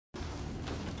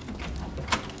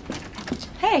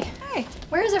Hey. Hey.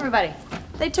 Where's everybody?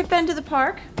 They took Ben to the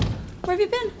park. Where have you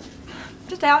been?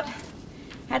 Just out.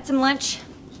 Had some lunch.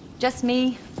 Just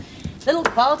me. Little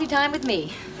quality time with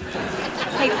me.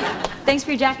 Hey, thanks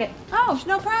for your jacket. Oh,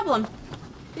 no problem.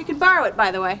 You can borrow it, by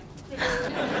the way.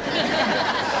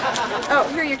 Oh,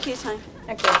 here are your keys, honey.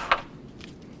 Okay.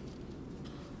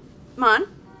 Mon?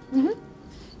 Mm-hmm.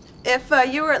 If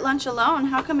you were at lunch alone,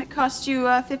 how come it cost you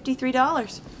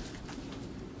 $53?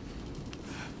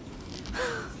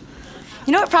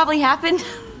 You know what probably happened?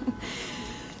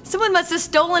 Someone must have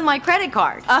stolen my credit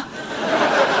card.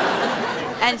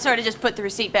 And sort of just put the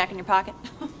receipt back in your pocket?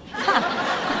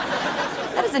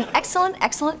 That is an excellent,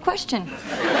 excellent question.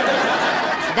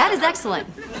 That is excellent.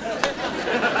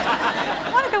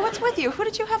 Monica, what's with you? Who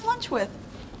did you have lunch with?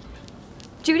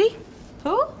 Judy?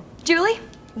 Who? Julie?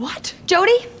 What?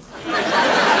 Jody?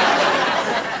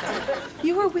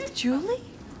 You were with Julie?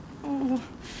 Oh,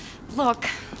 look.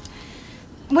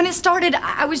 When it started,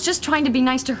 I was just trying to be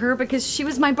nice to her because she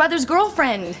was my brother's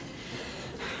girlfriend.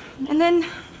 And then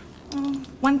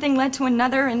one thing led to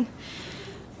another, and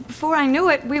before I knew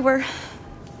it, we were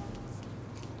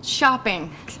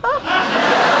shopping.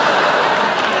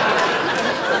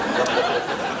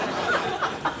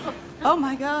 Oh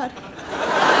my God.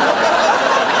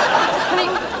 Honey,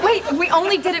 wait, we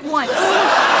only did it once.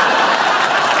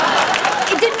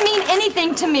 It didn't mean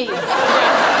anything to me.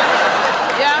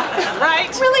 Yeah, right.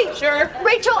 Really? Sure.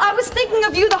 Rachel, I was thinking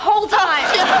of you the whole time.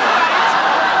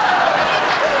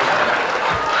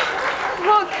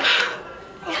 Look,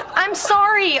 I'm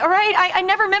sorry, all right? I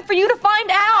never meant for you to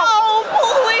find out. Oh,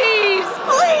 please,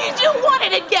 you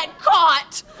wanted to get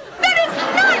caught. That is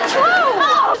not true.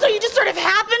 Oh, so you just sort of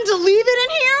happened to leave it in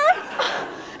here?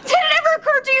 Did it ever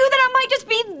occur to you that I might just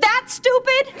be that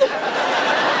stupid?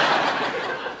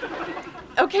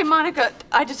 Okay, Monica,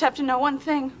 I just have to know one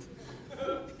thing.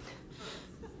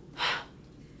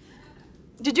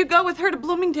 Did you go with her to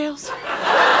Bloomingdale's?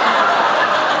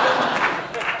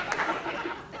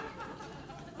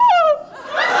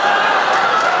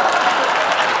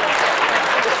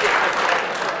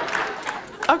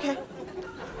 Okay.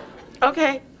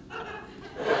 Okay.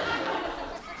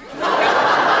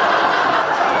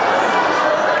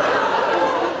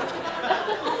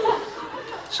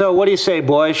 So what do you say,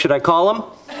 boys? Should I call him?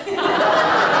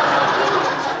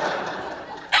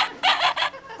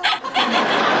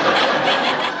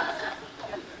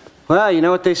 Well, you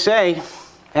know what they say.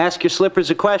 Ask your slippers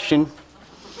a question.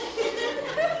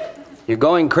 You're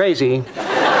going crazy.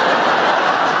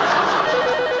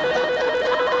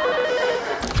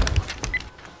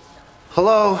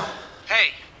 Hello?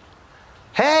 Hey.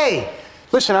 Hey!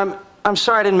 Listen, I'm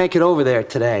sorry I didn't make it over there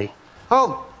today.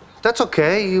 Oh, that's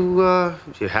okay. You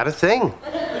had a thing.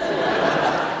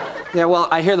 Yeah, well,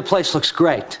 I hear the place looks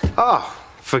great. Oh,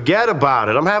 forget about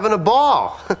it. I'm having a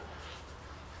ball.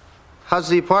 How's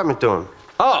the apartment doing?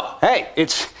 Oh, hey,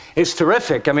 it's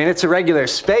terrific. I mean, it's a regular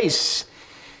space.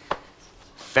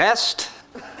 Fest.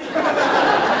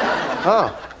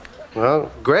 Oh, well,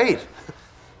 great.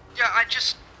 Yeah, I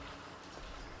just...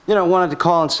 You know, wanted to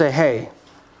call and say, hey.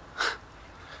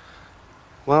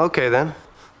 Well, okay then.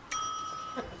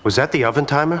 Was that the oven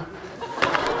timer?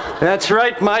 That's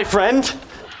right, my friend.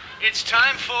 It's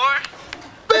time for...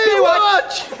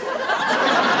 Baywatch!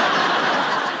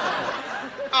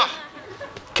 Oh.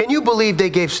 Can you believe they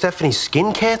gave Stephanie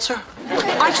skin cancer?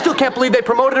 I still can't believe they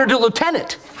promoted her to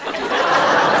lieutenant.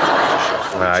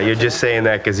 You're just saying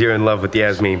that because you're in love with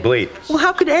Yasmin Bleet. Well,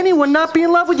 how could anyone not be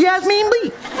in love with Yasmin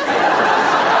Bleet?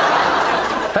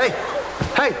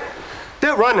 Hey,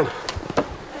 they're running.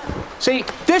 See,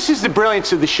 this is the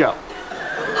brilliance of the show.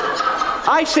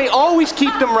 I say always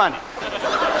keep them running.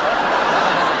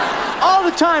 All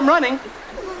the time running.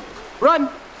 Run.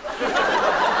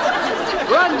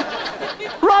 Run.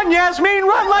 Run, Yasmin,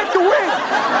 run like the wind.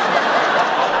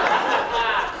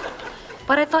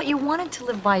 But I thought you wanted to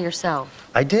live by yourself.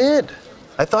 I did.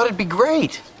 I thought it'd be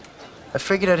great. I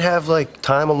figured I'd have, like,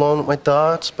 time alone with my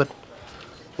thoughts, but,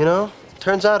 you know,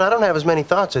 turns out I don't have as many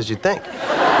thoughts as you'd think.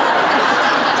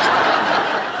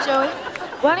 Joey,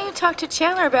 why don't you talk to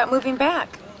Chandler about moving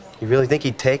back? You really think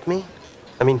he'd take me?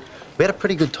 I mean, we had a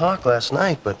pretty good talk last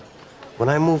night, but when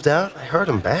I moved out, I hurt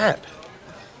him bad.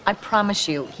 I promise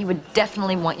you, he would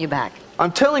definitely want you back.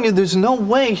 I'm telling you, there's no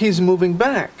way he's moving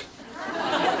back.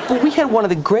 But we had one of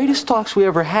the greatest talks we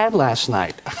ever had last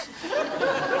night.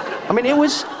 I mean, it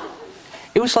was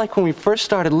like when we first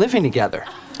started living together.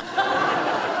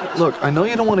 Look, I know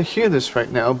you don't want to hear this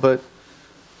right now, but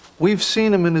we've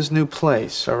seen him in his new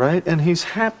place, all right? And he's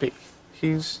happy.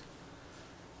 He's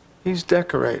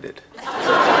decorated.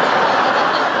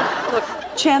 Look,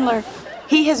 Chandler,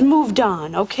 He has moved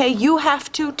on, okay? You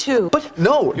have to, too. But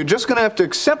no, you're just gonna have to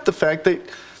accept the fact that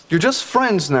you're just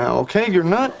friends now, okay? You're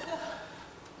not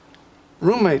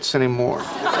roommates anymore.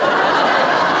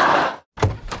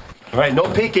 All right, no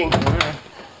peeking.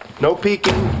 No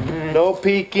peeking. No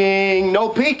peeking. No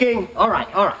peeking. All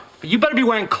right. But you better be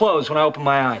wearing clothes when I open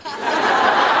my eyes.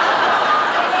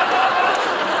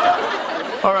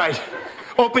 All right,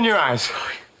 open your eyes.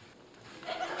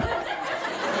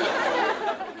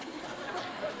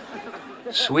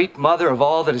 Sweet mother of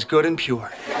all that is good and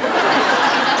pure.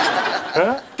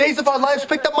 Huh? Days of Our Lives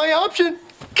picked up my option.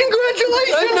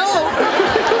 Congratulations! I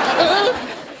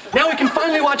know. Now we can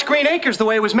finally watch Green Acres the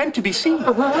way it was meant to be seen.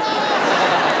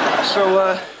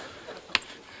 So,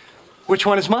 which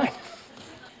one is mine?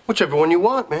 Whichever one you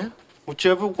want, man.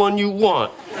 Whichever one you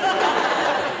want.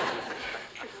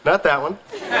 Not that one.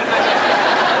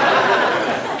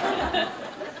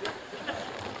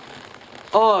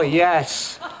 Oh,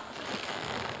 yes.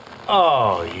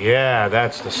 Oh, yeah,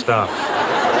 that's the stuff.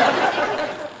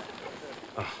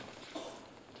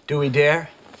 Do we dare?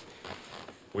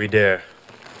 We dare.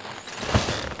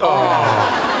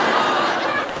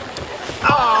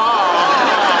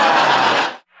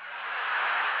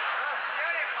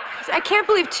 I can't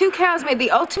believe 2 cows made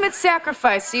the ultimate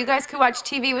sacrifice so you guys could watch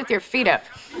TV with your feet up.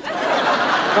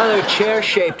 Rather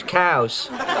chair-shaped cows.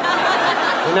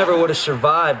 They never would have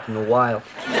survived in the wild.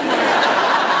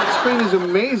 That screen is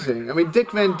amazing. I mean,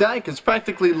 Dick Van Dyke is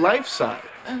practically life-size.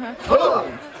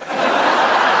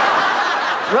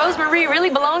 Rosemarie really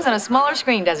belongs on a smaller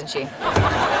screen, doesn't she?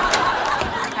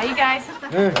 Hi, you guys.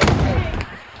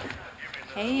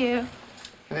 Hey, you.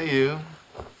 Hey, you.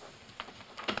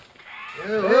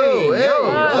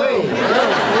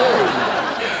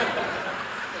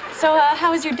 So,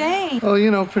 how was your day? Oh,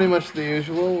 you know, pretty much the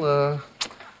usual.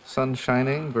 Sun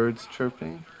shining, birds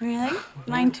chirping. Really?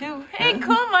 Mine, too. Hey,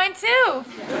 cool, mine too.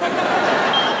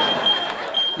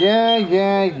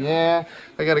 Yeah.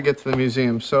 I gotta get to the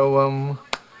museum, so,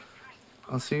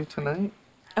 I'll see you tonight.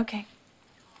 Okay.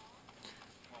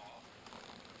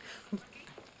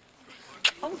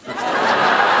 All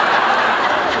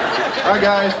right,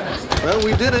 guys. Well,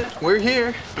 we did it. We're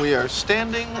here. We are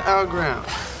standing our ground.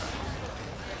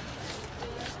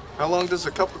 How long does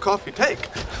a cup of coffee take?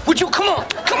 Would you come on?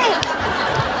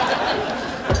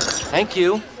 Thank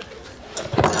you.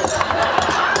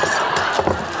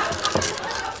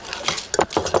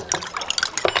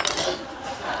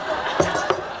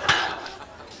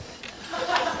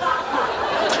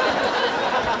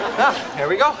 Here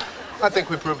we go. I think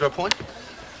we proved our point.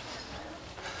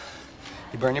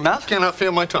 You burn your mouth? Cannot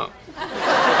feel my tongue.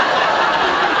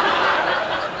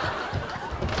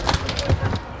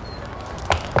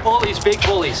 Bullies, big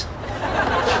bullies.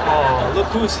 Oh, look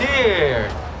who's here.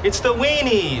 It's the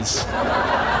weenies.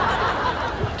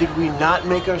 Did we not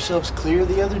make ourselves clear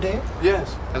the other day?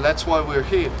 Yes, and that's why we're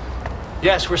here.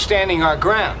 Yes, we're standing our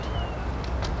ground.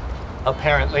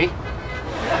 Apparently.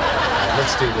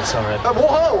 Let's do this already.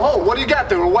 Whoa, what do you got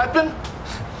there, a weapon?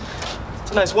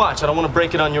 It's a nice watch. I don't want to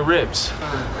break it on your ribs.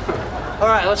 All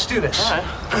right, let's do this. All right.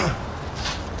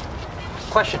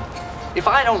 Question. If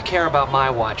I don't care about my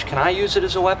watch, can I use it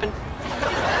as a weapon?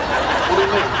 What do you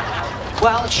mean?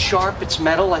 Well, it's sharp, it's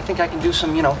metal. I think I can do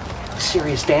some,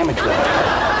 serious damage with it.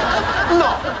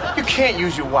 No, you can't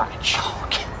use your watch.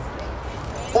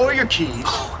 Or your keys.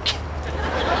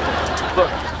 Look,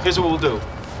 here's what we'll do.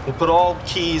 We'll put all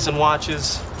keys and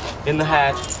watches in the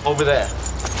hat over there.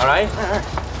 All right?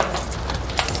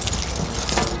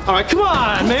 All right, come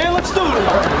on, man. Let's do it.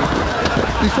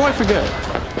 Before I forget,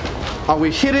 are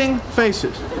we hitting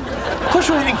faces? Of course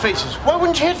we're hitting faces. Why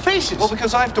wouldn't you hit faces? Well,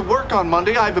 because I have to work on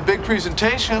Monday. I have a big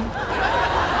presentation.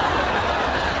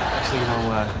 Actually,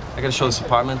 I got to show this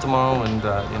apartment tomorrow, and,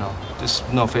 this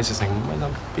no faces thing might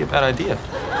not be a bad idea.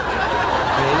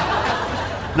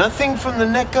 Okay. Nothing from the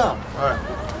neck up. All right.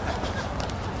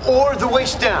 Or the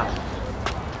waist down.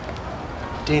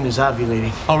 Dana's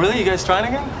ovulating. Oh, really? You guys trying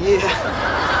again? Yeah.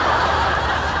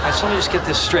 All right, so let me just get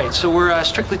this straight. So we're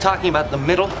strictly talking about the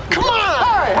middle. Come on!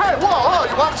 Hey, whoa,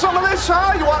 you want some of this,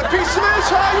 huh? You want a piece of this,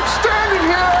 huh? You're standing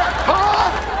here, huh?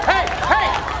 Hey!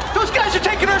 Those guys are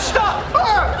taking our stuff!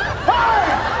 Hey!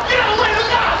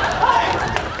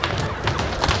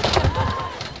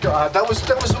 God, that was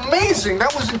amazing.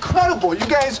 That was incredible. You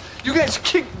guys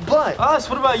kicked butt. Us?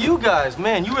 What about you guys?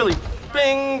 Man, you really,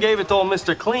 gave it to old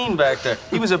Mr. Clean back there.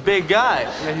 He was a big guy.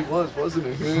 Yeah, he was,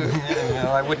 wasn't he?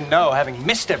 I wouldn't know, having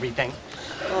missed everything.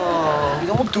 Oh,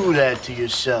 don't do that to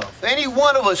yourself. Any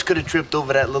one of us could have tripped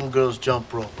over that little girl's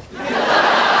jump rope.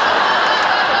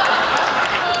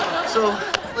 So,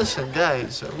 listen,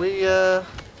 guys, are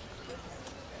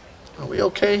Are we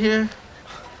okay here?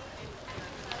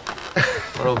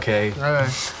 We're okay. All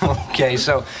right. Okay,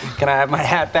 so can I have my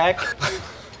hat back?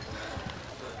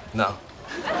 No.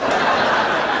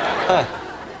 Huh.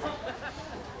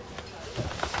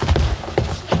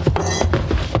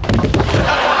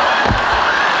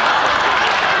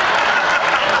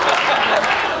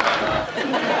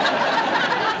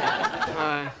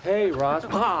 Hey, Ross.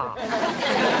 Hi,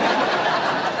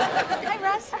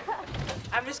 Russ.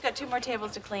 I've just got 2 more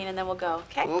tables to clean, and then we'll go,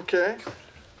 okay? Okay.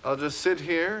 I'll just sit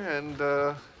here and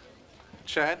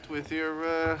chat with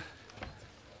your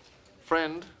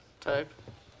friend type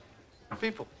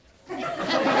people.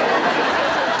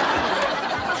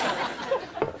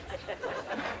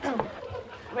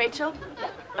 Rachel?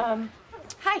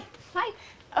 Hi. Hi.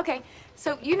 Okay,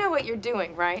 so you know what you're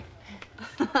doing, right?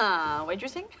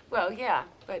 Waitressing? Well, yeah,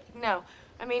 but no.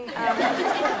 I mean,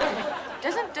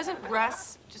 doesn't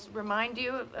Russ just remind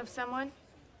you of someone?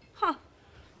 Huh.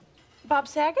 Bob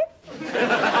Saget?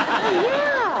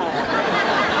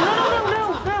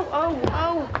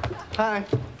 Oh. Hi.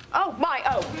 Oh, my,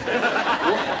 oh.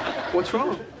 What's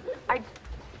wrong?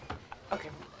 Okay.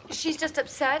 She's just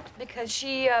upset because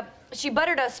she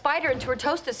buttered a spider into her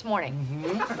toast this morning.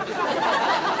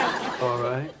 All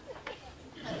right.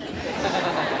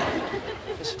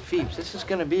 Listen, Phoebes, this is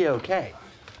gonna be okay.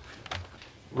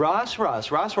 Ross.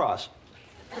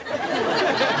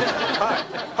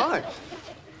 Hi.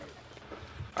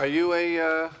 Are you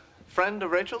a friend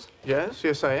of Rachel's?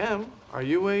 Yes, I am. Are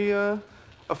you a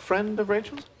friend of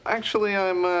Rachel's? Actually,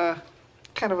 I'm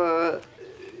kind of a,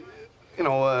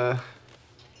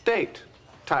 date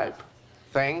type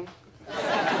thing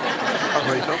of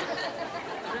Rachel.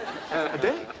 A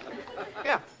date?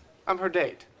 Yeah, I'm her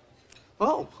date.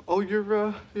 Oh,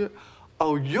 you're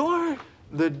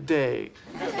the date.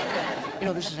 You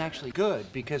know, this is actually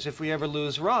good, because if we ever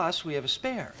lose Ross, we have a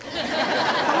spare.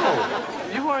 Oh,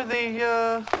 you are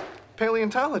the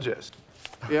paleontologist.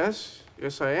 Yes,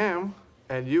 I am.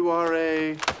 And you are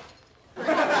a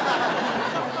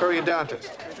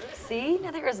periodontist. See? Now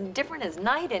they're as different as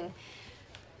night and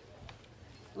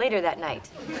later that night.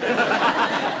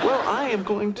 Well, I am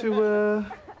going to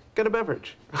get a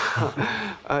beverage.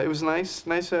 It was nice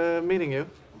meeting you.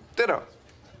 Ditto.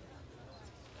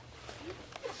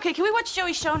 Okay, can we watch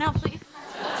Joey's show now, please?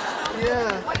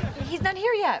 Yeah. He's not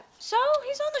here yet. So,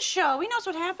 he's on the show. He knows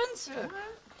what happens. Yeah.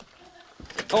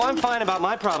 Oh, I'm fine about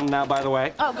my problem now, by the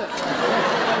way. Oh, good.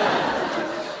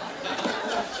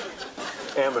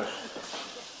 Amber,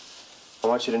 I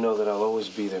want you to know that I'll always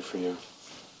be there for you.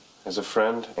 As a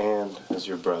friend and as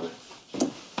your brother.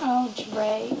 Oh,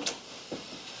 Drake.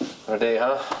 What a day,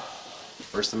 huh?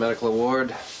 First the medical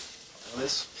award.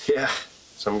 This? Yeah.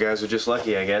 Some guys are just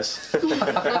lucky, I guess. Dr.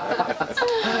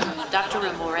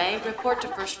 Remore, report to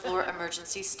first floor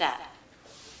emergency stat.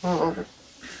 Oh, okay.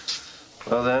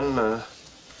 Well then,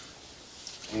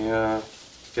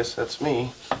 guess that's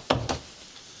me.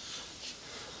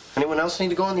 Anyone else need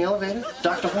to go on the elevator?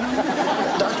 Dr. Wong?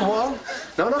 Dr. Wong?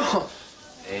 No.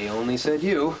 They only said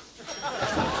you.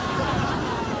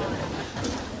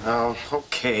 Oh,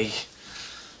 okay.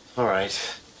 All right.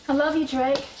 I love you,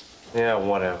 Drake. Yeah,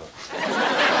 whatever.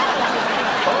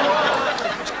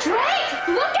 Drake,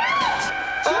 look out!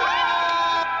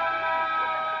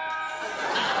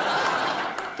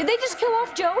 Did they just kill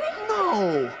off Joey?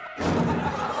 No.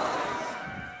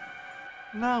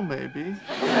 Now maybe.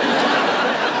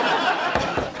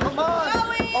 Come on!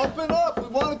 Joey! Open up! We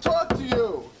want to talk to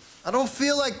you! I don't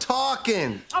feel like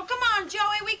talking. Oh, come on,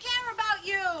 Joey. We care about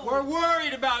you. We're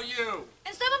worried about you.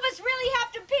 And some of us really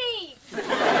have to pee.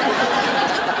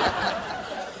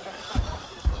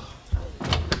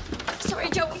 Sorry,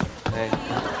 Joey. Hey.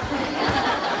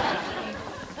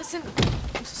 Listen,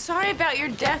 I'm sorry about your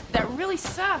death. That really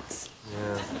sucks.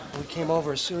 Yeah. We came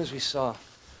over as soon as we saw.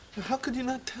 How could you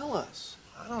not tell us?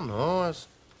 I don't know. I was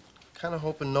kind of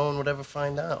hoping no one would ever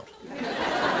find out.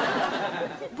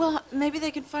 Well, maybe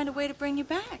they can find a way to bring you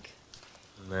back.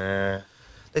 Nah.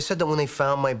 They said that when they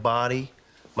found my body,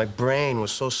 my brain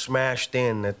was so smashed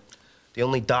in that the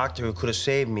only doctor who could have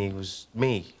saved me was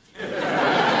me.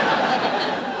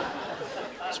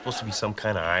 It's supposed to be some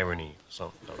kind of irony or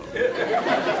something.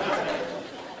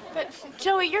 But,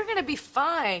 Joey, you're gonna be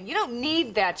fine. You don't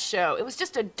need that show. It was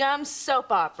just a dumb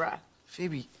soap opera.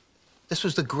 Phoebe, this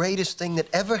was the greatest thing that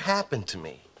ever happened to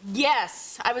me.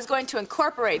 Yes, I was going to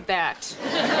incorporate that.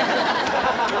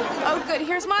 Oh, good.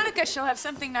 Here's Monica. She'll have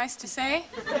something nice to say.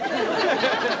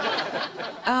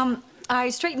 I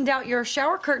straightened out your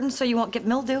shower curtain so you won't get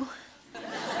mildew.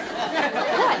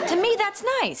 What? To me, that's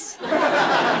nice.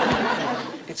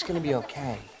 It's gonna be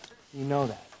okay. You know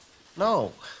that.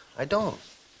 No, I don't.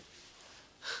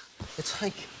 It's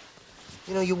like,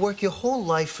 you know, you work your whole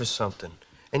life for something,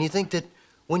 and you think that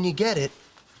when you get it,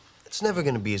 it's never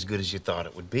gonna be as good as you thought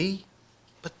it would be.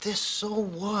 But this so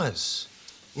was.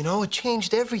 You know, it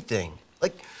changed everything.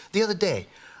 Like, the other day,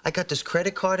 I got this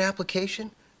credit card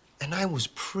application, and I was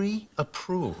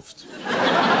pre-approved.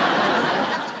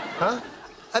 Huh?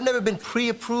 I've never been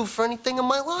pre-approved for anything in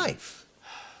my life.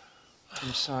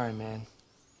 I'm sorry, man.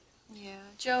 Yeah,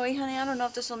 Joey, honey, I don't know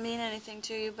if this will mean anything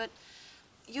to you, but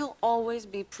you'll always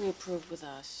be pre-approved with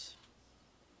us.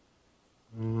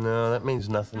 No, that means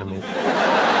nothing to me.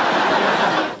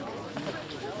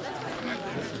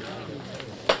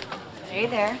 Hey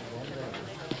there.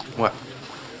 What?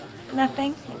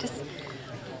 Nothing. I just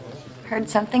heard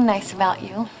something nice about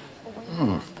you.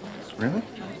 Really?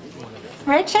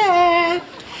 Richard!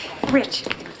 Rich,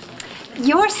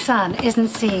 your son isn't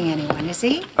seeing anyone, is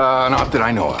he? Not that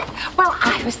I know of. Well,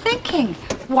 I was thinking,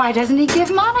 why doesn't he give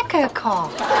Monica a call?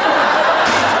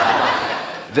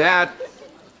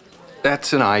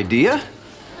 That's an idea.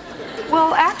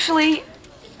 Well, actually,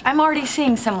 I'm already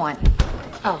seeing someone.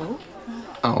 Oh?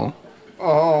 Oh.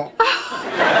 Oh.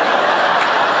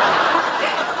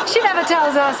 She never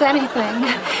tells us anything.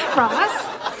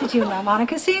 Ross, did you know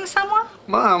Monica's seeing someone?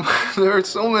 Mom, there are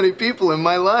so many people in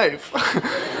my life.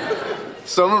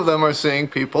 Some of them are seeing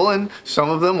people and some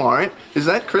of them aren't. Is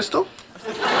that Crystal?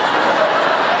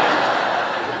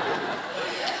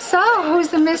 So, who's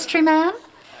the mystery man?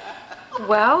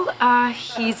 Well,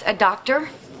 he's a doctor.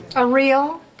 A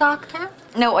real doctor?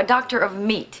 No, a doctor of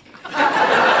meat.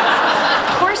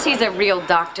 Of course he's a real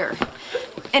doctor.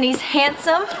 And he's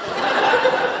handsome.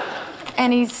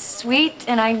 And he's sweet,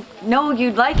 and I know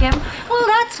you'd like him. Well,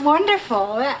 that's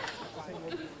wonderful.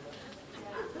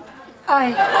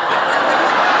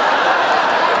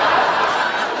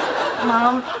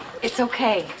 Mom, it's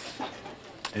okay.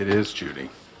 It is, Judy.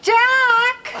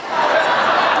 Jack!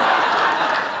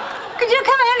 Could you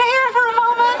come in here for a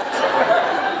moment?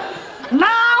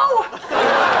 Now!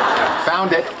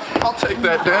 Found it. I'll take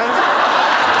that, Dad.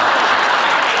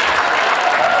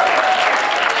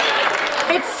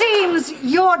 It seems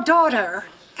your daughter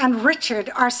and Richard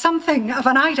are something of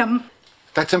an item.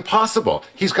 That's impossible.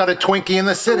 He's got a Twinkie in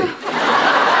the city.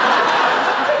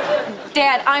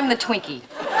 Dad, I'm the Twinkie.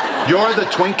 You're the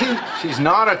Twinkie? She's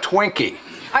not a Twinkie.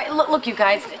 All right, look, you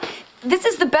guys. This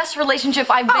is the best relationship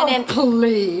I've been in.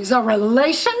 Please, a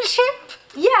relationship?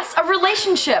 Yes, a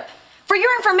relationship. For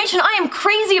your information, I am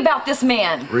crazy about this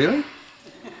man. Really?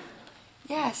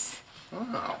 Yes.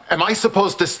 Oh. Am I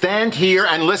supposed to stand here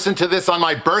and listen to this on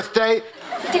my birthday?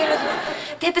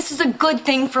 Dad, this is a good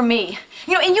thing for me.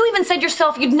 You know, and you even said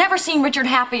yourself you'd never seen Richard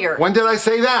happier. When did I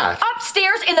say that?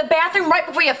 Upstairs in the bathroom right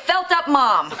before you felt up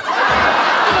Mom. Happy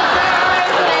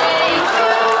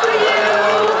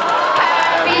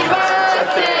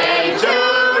birthday to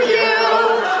you.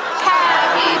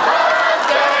 Happy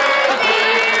birthday,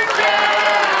 dear Dad.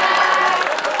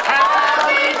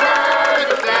 Happy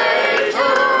birthday to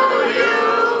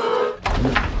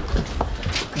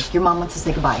you. Your mom wants to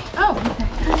say goodbye. Oh, okay.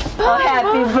 Oh,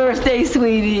 happy birthday,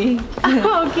 sweetie.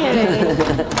 Okay.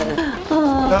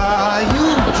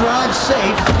 You drive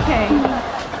safe. Okay.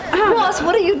 Ross,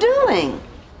 what are you doing?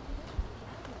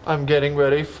 I'm getting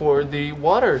ready for the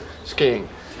water skiing.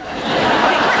 Big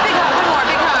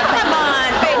hug. Come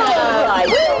on, big hug.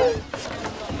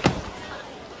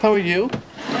 How are you?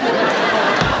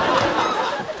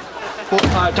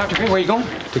 Well, Dr. Green, where are you going?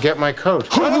 To get my coat.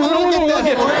 All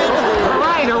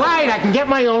right, I can get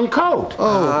my own coat.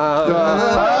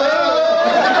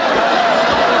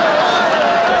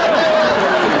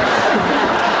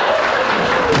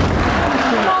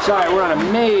 Sorry, we're on a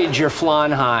major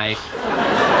flan high.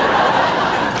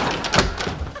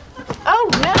 Oh,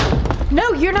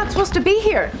 no, you're not supposed to be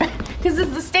here. Because this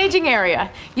is the staging area.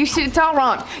 It's all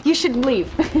wrong. You should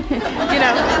leave. You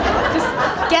know, just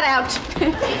get out.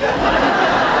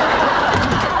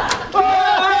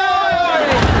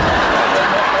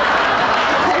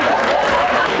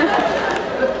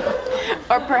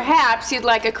 Or perhaps you'd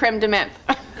like a creme de menthe.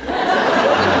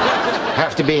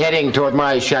 Have to be heading toward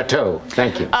my chateau.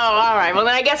 Thank you. Oh, all right. Well,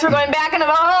 then I guess we're going back into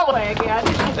the hallway again.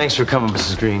 Thanks for coming,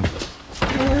 Mrs. Green.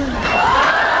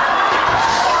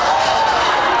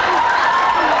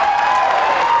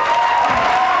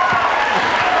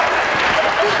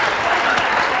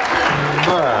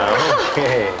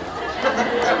 Okay.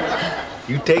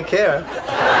 You take care.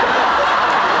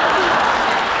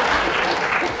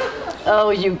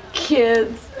 Oh, you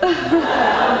kids.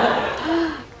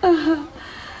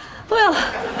 Well,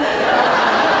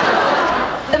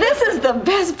 this is the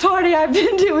best party I've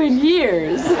been to in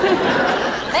years.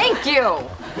 Thank you.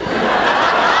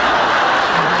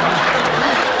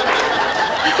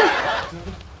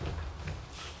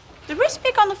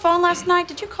 on the phone last night?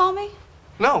 Did you call me?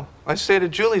 No, I stayed at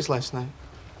Julie's last night.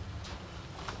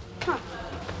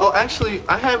 Oh, actually,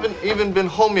 I haven't even been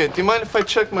home yet. Do you mind if I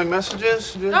check my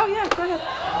messages? Oh, yeah, go ahead.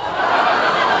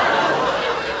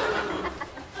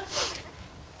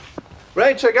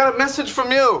 Rach, I got a message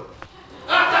from you.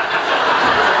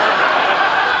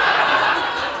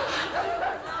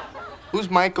 Who's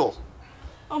Michael?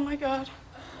 Oh, my God.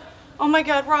 Oh, my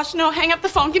God, Ross, no, hang up the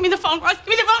phone. Give me the phone, Ross. Give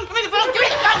me the phone, give me the phone, give me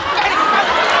the phone.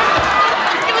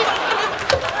 Give me the phone.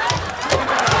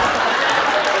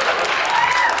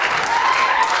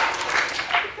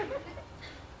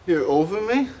 You're over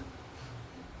me?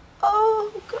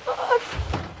 Oh, God.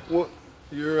 What?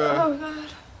 You're, Oh, God.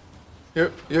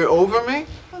 You're over me?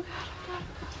 Oh, God.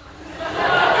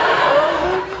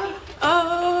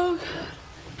 Oh,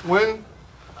 God.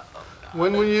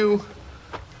 When were you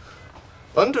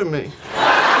under me?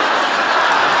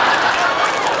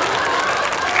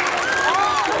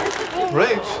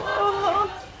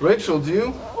 Rachel, do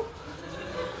you?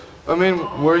 I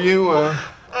mean, were you,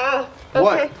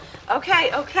 what?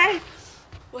 Okay.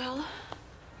 Well,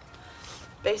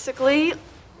 basically,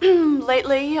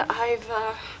 lately, I've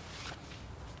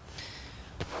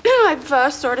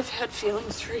sort of had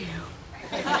feelings for you.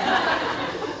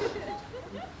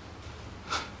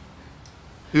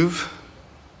 You've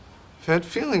had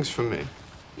feelings for me.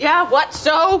 Yeah, what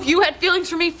so? You had feelings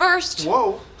for me first.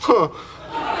 Whoa. Huh.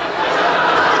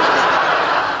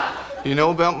 You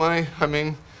know about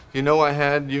you know I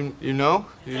had, you know?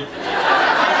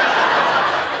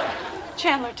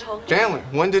 Chandler told me. Chandler,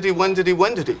 when did he? When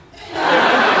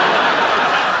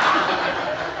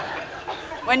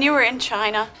you were in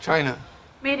China. China.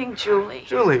 Meeting Julie.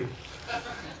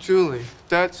 Julie,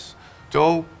 that's,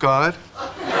 oh, God.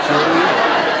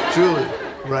 Julie,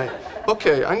 right.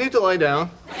 Okay, I need to lie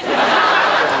down.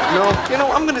 No, you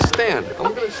know, I'm gonna stand. And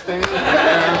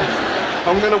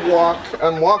I'm gonna walk.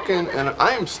 I'm walking, and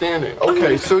I am standing.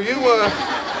 Okay, so you,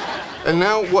 and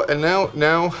now what, and now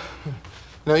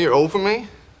you're over me?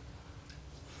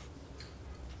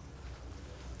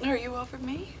 Are you over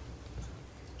me?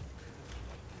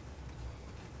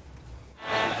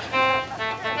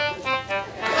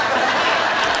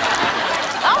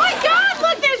 Oh my God!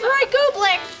 Look, there's Roy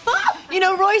Kublik. You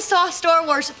know, Roy saw Star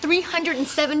Wars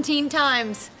 317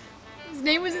 times. His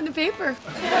name was in the paper.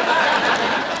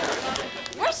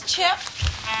 Where's Chip?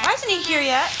 Why isn't he here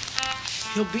yet?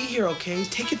 He'll be here, okay?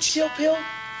 Take a chill pill.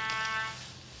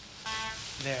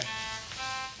 There.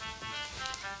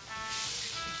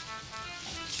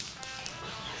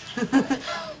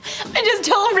 I just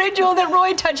told Rachel that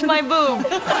Roy touched my boob.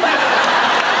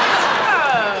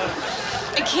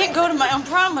 I can't go to my own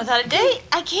prom without a date.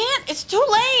 I can't. It's too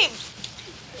late.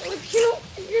 If you're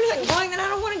not going, then I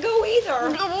don't want to go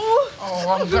either. Oh,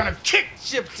 I'm gonna kick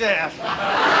Chip's ass. I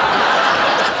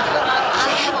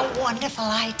have a wonderful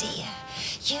idea.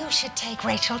 You should take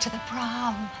Rachel to the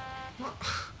prom.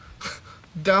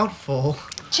 Doubtful.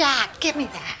 Jack, give me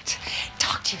that.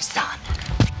 Talk to your son.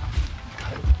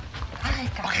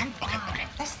 Okay.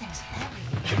 This thing's heavy.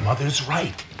 Your mother's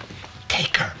right.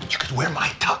 Take her. You could wear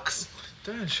my tux.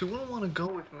 Dad, she wouldn't want to go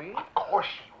with me. Of course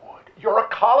she would. You're a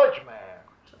college man.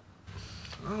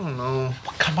 I don't know.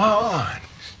 Well, come on.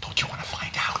 Don't you want to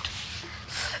find out?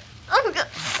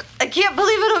 I can't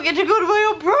believe I don't get to go to my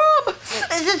own prom.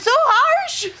 Is it so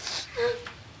harsh?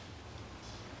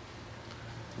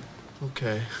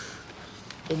 Okay.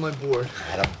 Hold my board.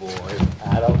 Attaboy.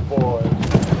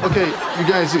 Okay, you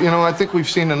guys, you know, I think we've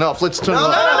seen enough. Let's turn it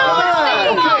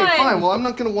off. Okay, fine. Well, I'm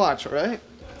not gonna watch, all right?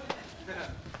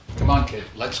 Come on, kid.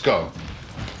 Let's go.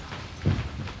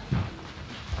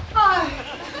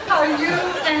 Are you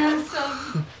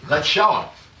handsome? Let's show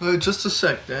him. Just a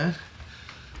sec, Dad.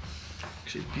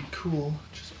 Okay, be cool.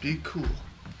 Just be cool.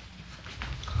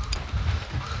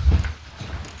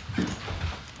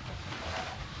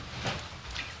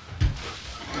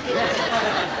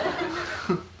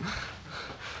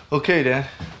 Okay, Dad.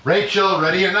 Rachel,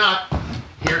 ready or not,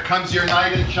 here comes your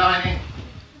knight in shining.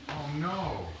 Oh,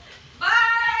 no.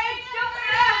 Bye!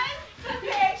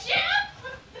 Okay, Chip!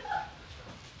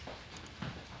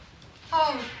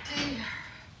 Oh, dear.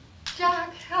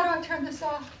 Jack, how do I turn this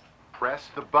off? Press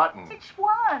the button. Which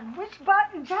one? Which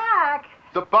button, Jack?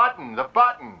 The button.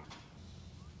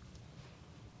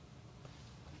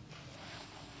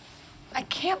 I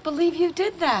can't believe you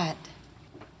did that.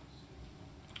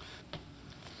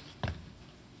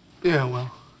 Yeah,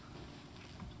 well.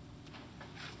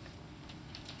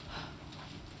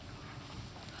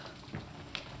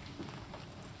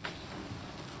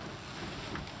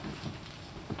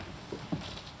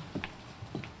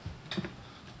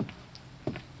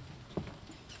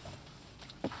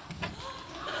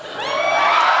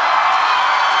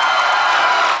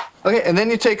 Okay, and then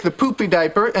you take the poopy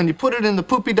diaper and you put it in the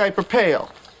poopy diaper pail.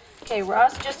 Okay,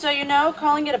 Ross, just so you know,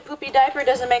 calling it a poopy diaper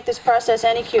doesn't make this process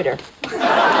any cuter.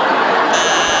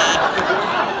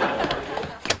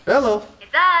 Hello.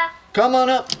 It's us. Come on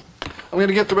up. I'm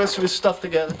gonna get the rest of his stuff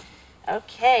together.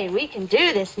 Okay, we can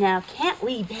do this now, can't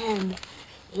we, Ben?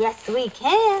 Yes, we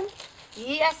can.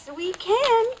 Yes, we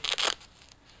can.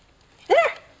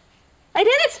 There! I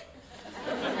did it!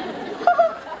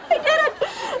 I did it!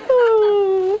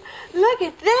 Ooh, look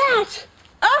at that!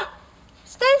 Oh!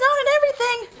 Stays on and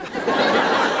everything!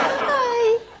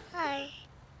 Hi. Hi.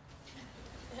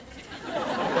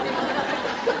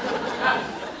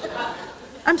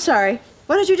 I'm sorry.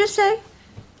 What did you just say?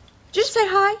 Did you just say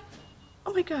hi?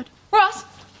 Oh my God. Ross!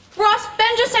 Ross,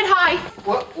 Ben just said hi.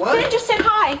 What? Ben just said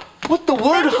hi. What, the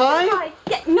word hi?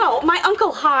 Yeah, no, my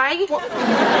uncle hi.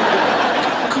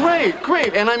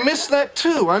 Great, and I miss that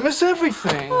too. I miss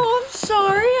everything. Oh, I'm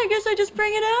sorry. I guess I just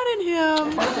bring it out in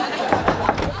him.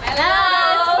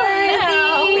 Hello,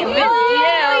 Percy. We missed you.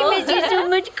 We missed you so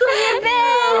much. Come here,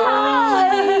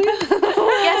 Ben.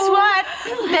 Guess what?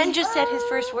 Ben just said his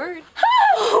first word.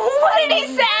 What did he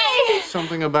say?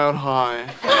 Something about hi.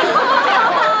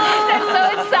 That's so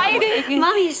exciting.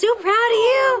 Mommy is so proud of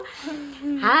you.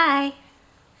 Hi.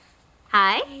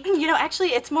 Hi. You know,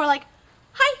 actually, it's more like,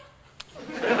 hi.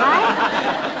 Hi.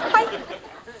 Hi.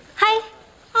 Hi.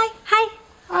 Hi.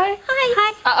 Hi.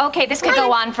 Hi. Hi. Okay, this could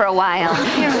go on for a while.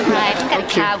 You're right. We've got a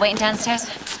cab waiting downstairs.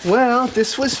 Well,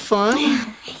 this was fun.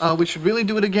 We should really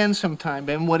do it again sometime,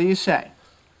 Ben. What do you say?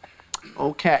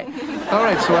 Okay. All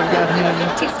right, so I've got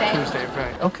him Tuesday,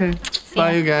 right. Okay.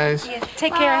 Bye, you guys. Yeah,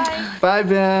 take care. Bye,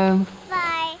 Ben.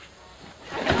 Bye.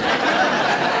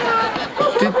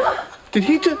 Did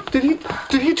he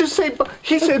just say bye?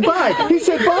 He said bye. He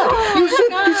said bye. He said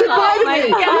bye to me. He said bye to me.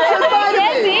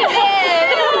 Yes, he did.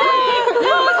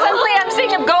 Suddenly I'm seeing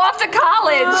him go off to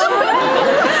college.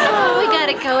 We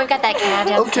gotta go. We've got that cab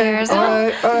downstairs. Okay.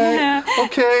 All right.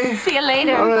 Okay. See you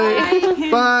later. All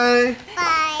right. Bye.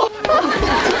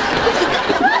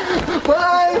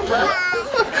 Bye.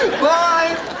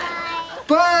 Bye.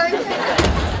 Bye.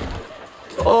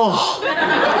 Oh.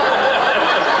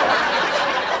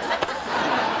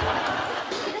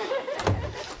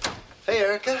 Hey,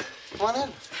 Erica. Come on in.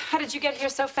 How did you get here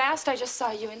so fast? I just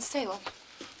saw you in Salem.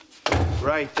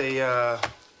 Right, they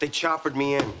choppered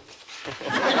me in.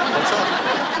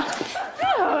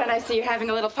 Oh, and I see you're having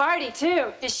a little party,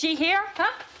 too. Is she here?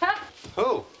 Huh?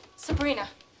 Who? Sabrina.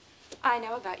 I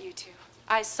know about you two.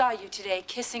 I saw you today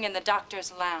kissing in the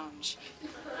doctor's lounge.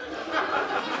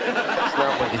 That's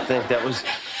not what you think. That was...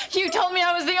 You told me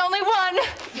I was the only one.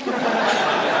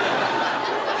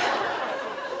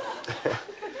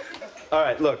 All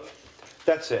right, look,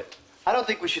 that's it. I don't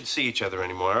think we should see each other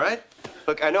anymore, all right?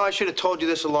 Look, I know I should have told you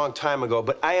this a long time ago,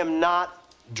 but I am not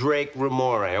Drake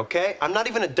Ramore, okay? I'm not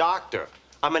even a doctor.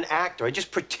 I'm an actor. I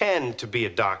just pretend to be a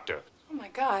doctor. Oh, my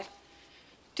God.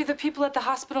 Do the people at the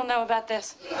hospital know about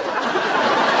this?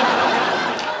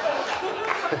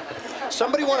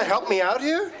 Somebody want to help me out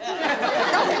here?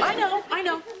 I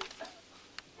know.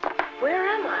 Where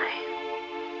am I?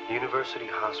 University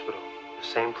Hospital. The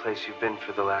same place you've been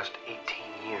for the last 18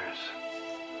 years.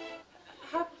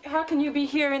 How can you be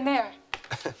here and there?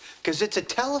 Because it's a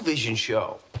television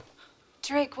show.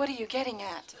 Drake, what are you getting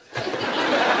at?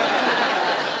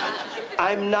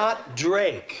 I'm not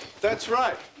Drake. That's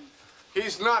right.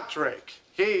 He's not Drake.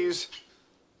 He's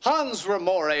Hans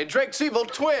Ramore, Drake's evil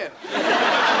twin.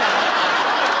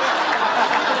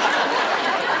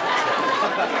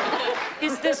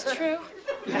 Is this true?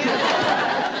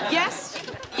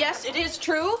 Yes, it is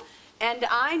true. And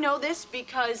I know this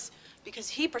because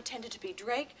he pretended to be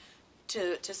Drake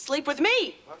to sleep with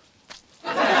me.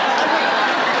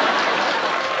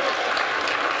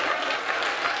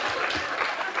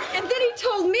 And then he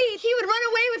told me he would run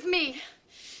away with me.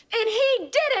 And he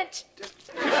didn't.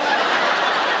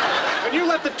 And you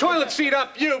left the toilet seat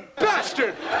up, you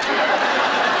bastard!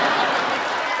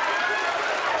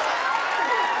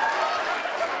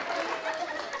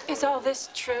 Is all this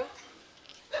true?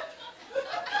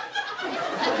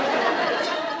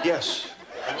 Yes.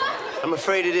 I'm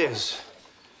afraid it is.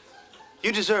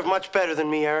 You deserve much better than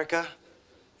me, Erica.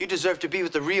 You deserve to be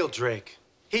with the real Drake.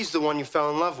 He's the one you fell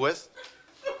in love with.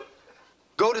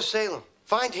 Go to Salem.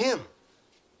 Find him.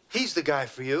 He's the guy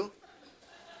for you.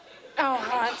 Oh,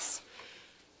 Hans.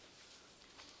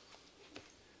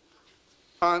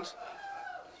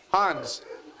 Hans.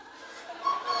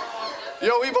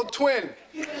 Yo, evil twin.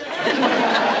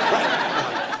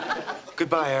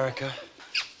 Goodbye, Erica.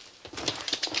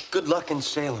 Good luck in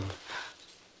Salem.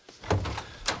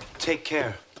 Take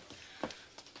care.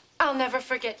 I'll never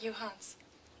forget you, Hans.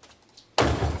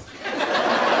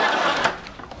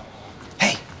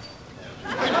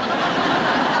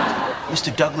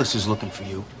 Mr. Douglas is looking for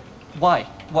you. Why?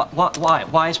 Why?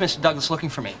 Why is Mr. Douglas looking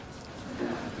for me?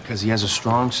 Because he has a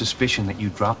strong suspicion that you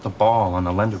dropped the ball on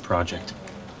the lender project.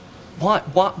 Why?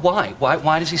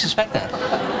 Why does he suspect that?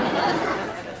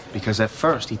 Because at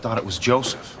first he thought it was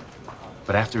Joseph.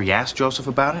 But after he asked Joseph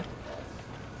about it,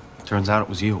 turns out it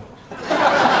was you.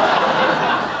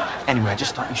 Anyway, I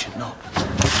just thought you should know.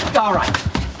 All right,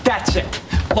 that's it.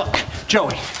 Look,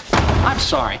 Joey, I'm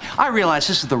sorry. I realize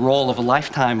this is the role of a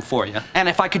lifetime for you. And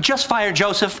if I could just fire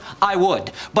Joseph, I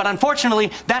would. But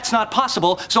unfortunately, that's not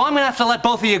possible, so I'm gonna have to let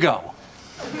both of you go.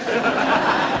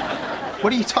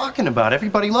 What are you talking about?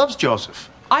 Everybody loves Joseph.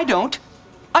 I don't.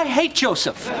 I hate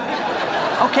Joseph.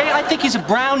 Okay, I think he's a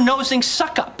brown-nosing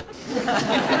suck-up.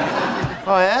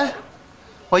 Oh, yeah?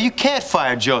 Well, you can't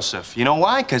fire Joseph. You know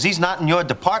why? Because he's not in your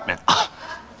department. All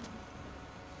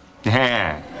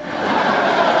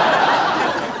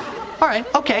right,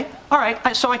 okay, all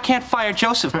right. So I can't fire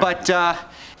Joseph, but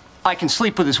I can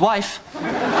sleep with his wife.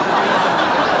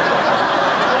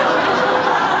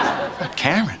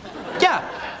 Karen? Yeah,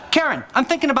 Karen. I'm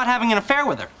thinking about having an affair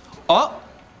with her. Oh,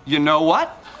 you know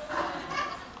what?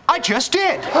 I just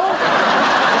did.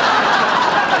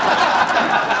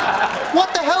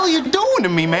 What the hell are you doing to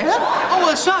me, man? Oh, well,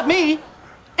 it's not me.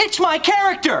 It's my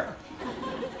character.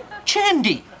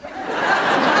 Chandy.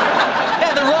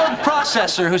 Yeah, the rogue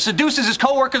processor who seduces his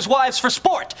co-workers' wives for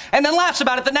sport and then laughs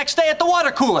about it the next day at the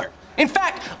water cooler. In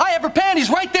fact, I have her panties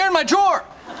right there in my drawer.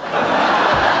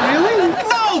 Really?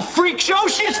 No, freak show.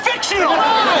 She's fictional.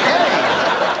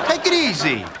 Hey, take it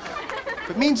easy. If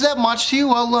it means that much to you,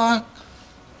 I'll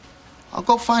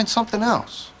go find something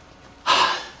else.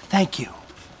 Thank you.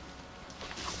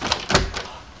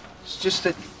 It's just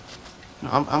that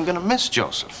I'm gonna miss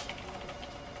Joseph.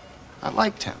 I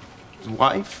liked him. His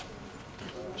wife,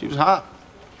 she was hot.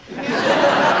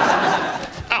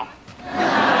 Ow.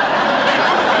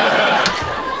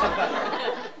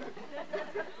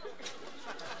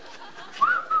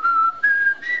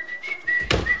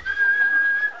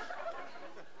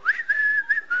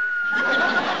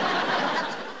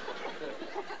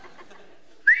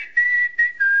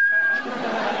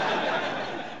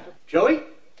 Joey?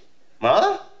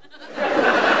 Ma?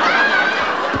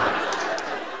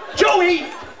 Joey!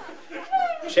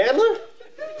 Chandler?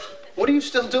 What are you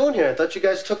still doing here? I thought you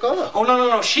guys took off. Oh,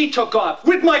 no. She took off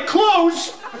with my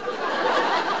clothes.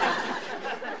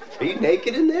 Are you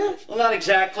naked in there? Well, not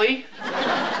exactly.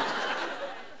 I'm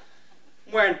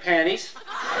wearing panties.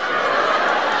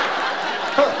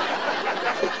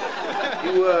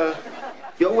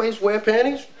 You always wear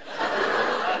panties?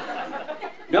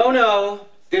 No.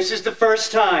 This is the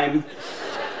first time.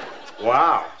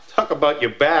 Wow. Talk about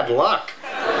your bad luck.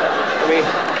 I mean,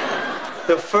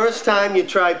 the first time you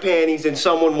try panties and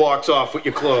someone walks off with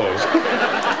your clothes.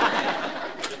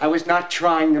 I was not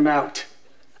trying them out.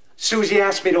 Susie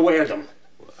asked me to wear them.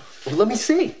 Well, let me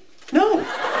see. No.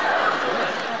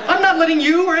 I'm not letting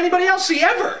you or anybody else see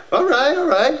ever. All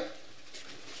right.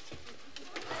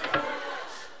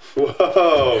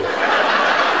 Whoa.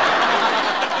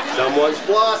 Someone's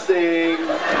flossing.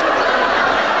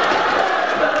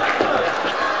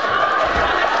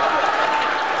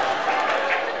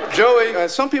 Joey,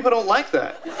 some people don't like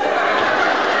that.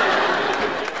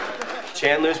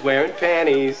 Chandler's wearing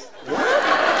panties.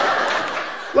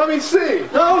 Let me see.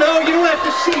 No, you don't have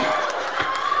to see.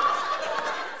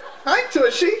 Hi,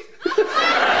 Tushy.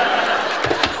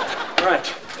 All right.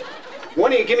 Why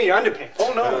don't you give me your underpants?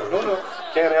 Oh, no.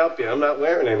 Can't help you. I'm not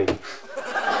wearing any.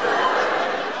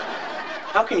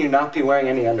 How can you not be wearing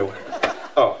any underwear?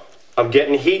 Oh, I'm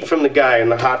getting heat from the guy in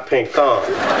the hot pink thong.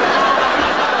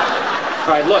 All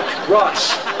right, look,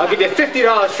 Ross, I'll give you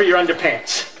 $50 for your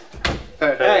underpants.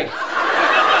 Hey.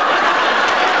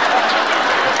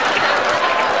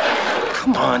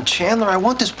 Come on, Chandler. I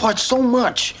want this part so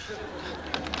much.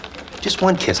 Just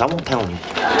one kiss. I won't tell him.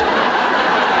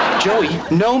 Joey,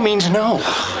 no means no.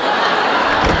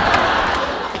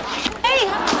 Hey!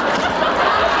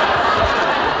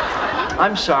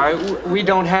 I'm sorry, we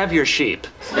don't have your sheep.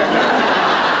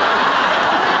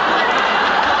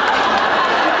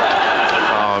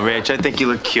 Oh, Rich, I think you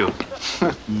look cute.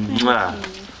 Mwah.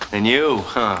 And you,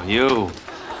 huh? You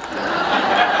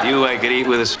I could eat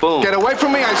with a spoon. Get away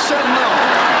from me, I said no.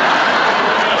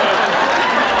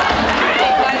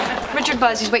 Hey, guys, Richard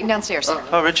Buzz, he's waiting downstairs.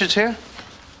 Oh, Richard's here?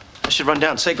 I should run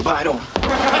down and say goodbye to him.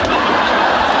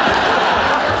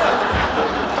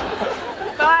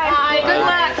 Bye. Good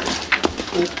luck.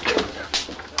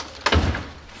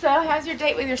 So, how's your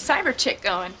date with your cyber chick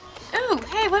going? Ooh,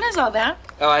 hey, what is all that?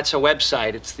 Oh, it's a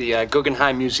website. It's the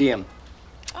Guggenheim Museum.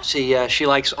 See, she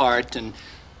likes art, and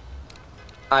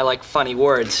I like funny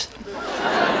words.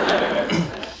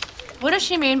 What does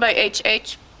she mean by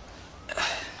HH?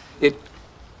 It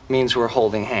means we're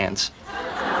holding hands.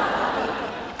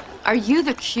 Are you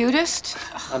the cutest?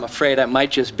 I'm afraid I might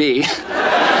just be.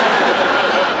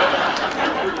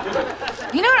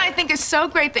 You know what I think is so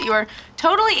great that you're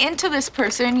totally into this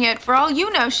person, yet for all you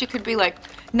know, she could be like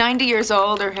 90 years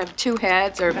old or have 2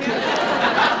 heads or...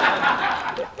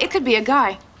 It could be a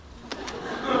guy.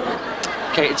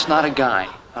 Okay, it's not a guy,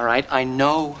 all right? I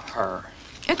know her.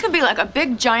 It could be like a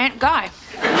big, giant guy.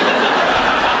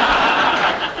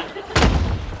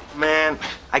 Man,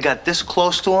 I got this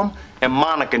close to him, and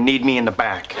Monica need me in the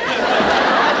back.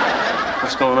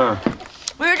 What's going on?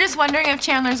 We were just wondering if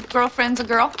Chandler's girlfriend's a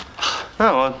girl.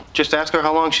 No, well, just ask her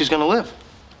how long she's gonna live.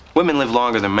 Women live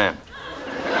longer than men.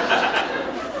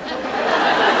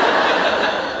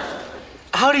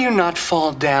 How do you not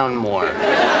fall down more? Okay,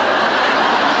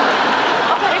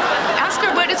 ask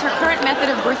her what is her current method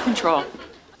of birth control.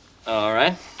 All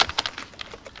right.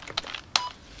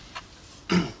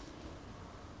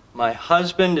 My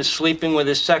husband is sleeping with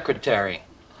his secretary.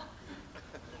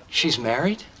 She's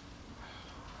married?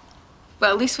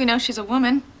 Well, at least we know she's a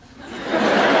woman.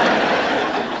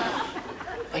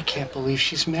 I can't believe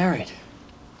she's married.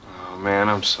 Oh, man,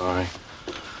 I'm sorry.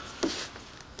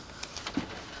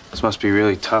 This must be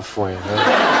really tough for you, huh?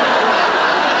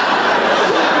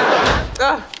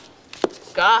 Oh,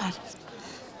 God.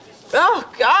 Oh,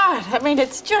 God. I mean,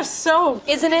 it's just so...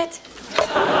 Isn't it?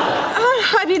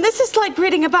 I mean, this is like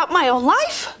reading about my own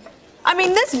life. I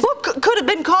mean, this book could have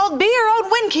been called Be Your Own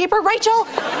Windkeeper, Rachel.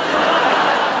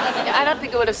 I don't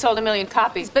think it would have sold 1 million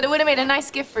copies, but it would have made a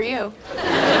nice gift for you.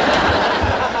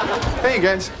 Hey,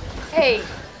 guys. Hey.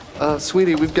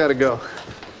 Sweetie, we've got to go.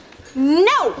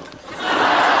 No!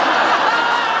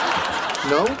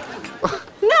 No?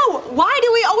 No! Why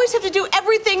do we always have to do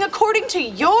everything according to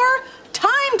your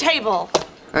timetable?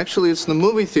 Actually, it's the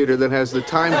movie theater that has the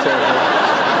timetable.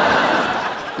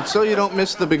 It's so you don't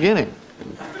miss the beginning.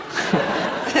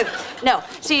 No,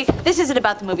 see, this isn't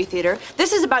about the movie theater.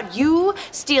 This is about you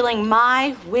stealing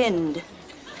my wind.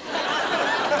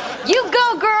 You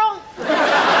go, girl!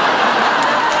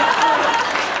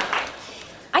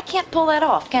 I can't pull that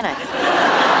off, can I?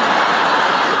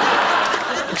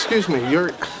 Excuse me,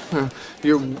 your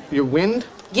wind?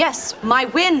 Yes, my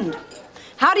wind.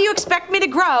 How do you expect me to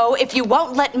grow if you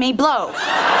won't let me blow?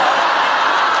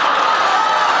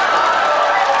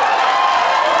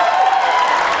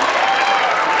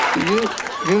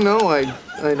 You know I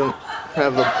don't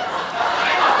have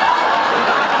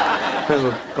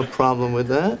a problem with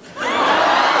that.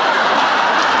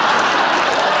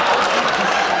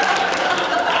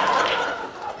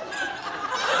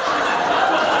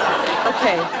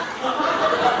 Okay.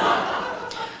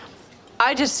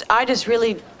 I just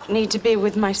really need to be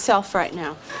with myself right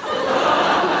now.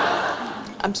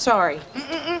 I'm sorry.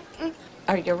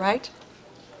 Are you right?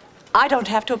 I don't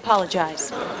have to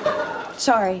apologize.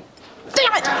 Sorry.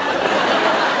 Damn it!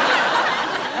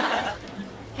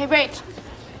 Hey, Rach,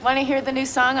 want to hear the new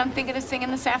song I'm thinking of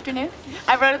singing this afternoon?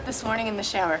 I wrote it this morning in the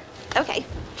shower. Okay.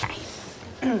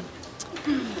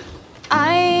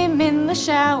 I'm in the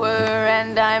shower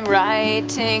and I'm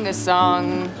writing a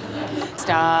song.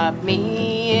 Stop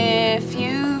me if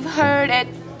you've heard it.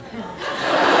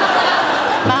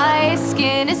 My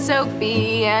skin is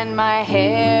soapy and my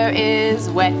hair is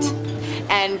wet.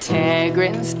 And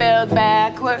Tegrin spelled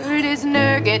backward is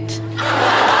Nurgit.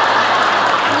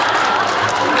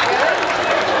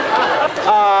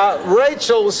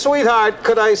 Rachel, sweetheart,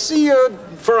 could I see you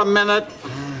for a minute?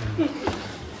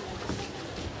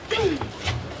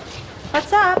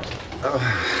 What's up?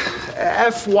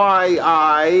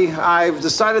 FYI, I've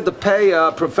decided to pay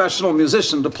a professional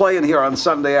musician to play in here on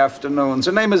Sunday afternoons.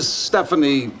 Her name is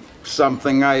Stephanie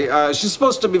something. She's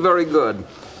supposed to be very good.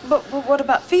 But what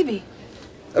about Phoebe?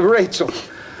 Rachel,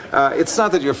 it's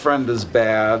not that your friend is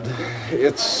bad.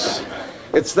 It's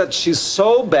that she's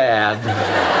so bad.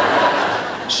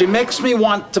 She makes me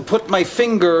want to put my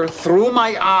finger through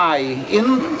my eye,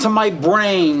 into my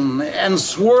brain, and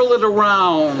swirl it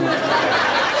around.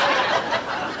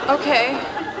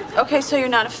 Okay, so you're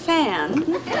not a fan.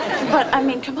 But, I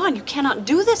mean, come on, you cannot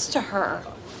do this to her.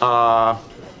 Oh,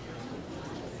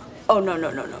 no.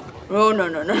 Oh,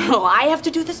 no. I have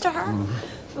to do this to her?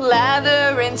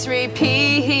 Lather, rinse,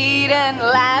 repeat, and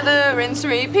lather, rinse,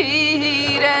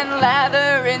 repeat, and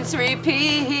lather, rinse,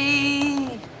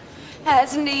 repeat,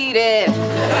 as needed.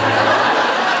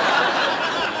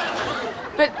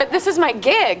 But this is my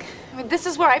gig. I mean, this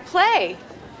is where I play.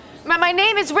 My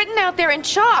name is written out there in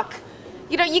chalk.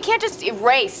 You know, you can't just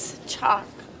erase chalk.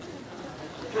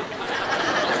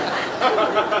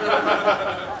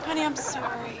 Honey, I'm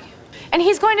sorry. And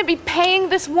he's going to be paying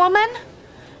this woman?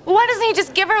 Well, why doesn't he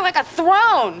just give her like a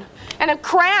throne and a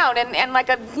crown and like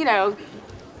a, you know,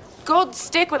 gold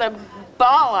stick with a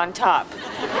ball on top?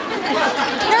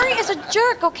 Terry is a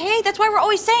jerk, okay? That's why we're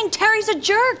always saying Terry's a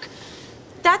jerk.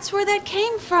 That's where that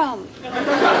came from.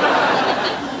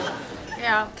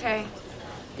 Yeah, okay.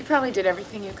 You probably did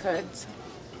everything you could. So.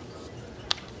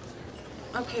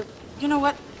 Okay, you know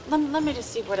what? Let me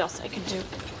just see what else I can do.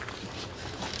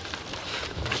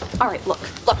 All right, look.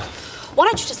 Why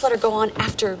don't you just let her go on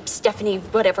after Stephanie,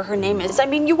 whatever her name is? I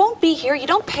mean, you won't be here. You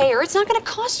don't pay her. It's not going to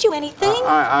cost you anything.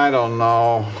 I don't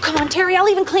know. Come on, Terry. I'll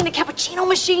even clean the cappuccino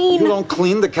machine. You don't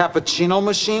clean the cappuccino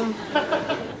machine?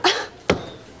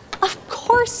 Of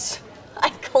course. I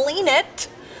clean it.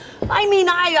 I mean,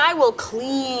 I will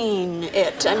clean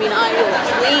it. I mean, I will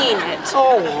clean it.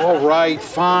 Oh, all right.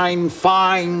 Fine.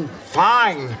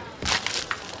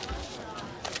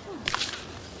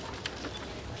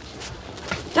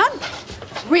 Done.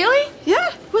 Really? Yeah,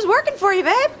 it was working for you,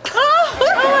 babe. Oh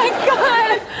my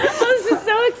God! This is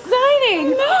so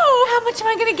exciting. No. How much am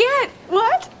I gonna get?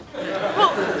 What?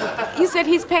 Well, you said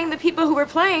he's paying the people who were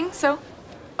playing, so.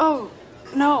 Oh,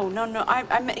 no.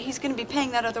 I meant he's gonna be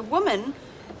paying that other woman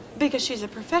because she's a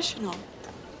professional.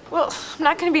 Well, I'm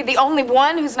not gonna be the only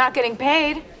one who's not getting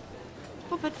paid.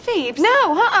 Well, but Phoebe.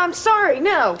 No, I'm sorry,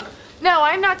 no. No,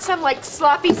 I'm not some like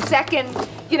sloppy second,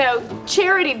 you know,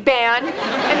 charity band.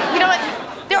 And you know what?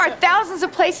 There are thousands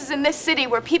of places in this city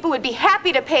where people would be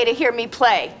happy to pay to hear me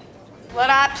play. When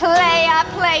I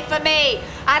play for me.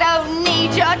 I don't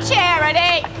need your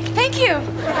charity. Thank you.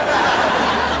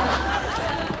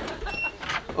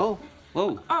 Oh,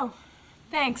 whoa. Oh,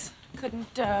 thanks.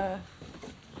 Couldn't,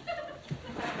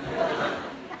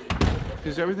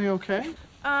 Is everything okay?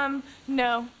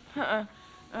 No.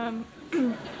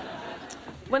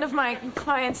 One of my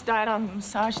clients died on the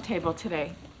massage table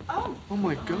today. Oh. Oh,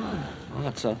 my God. Well,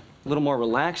 that's a little more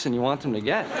relaxed than you want them to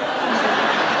get.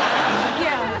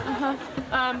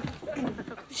 Yeah,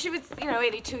 she was, you know,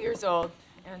 82 years old,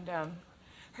 and,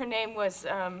 her name was,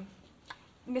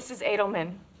 Mrs.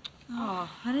 Edelman. Oh,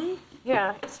 honey?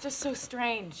 Yeah, it's just so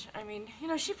strange. I mean, you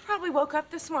know, she probably woke up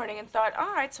this morning and thought,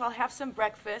 all right, so I'll have some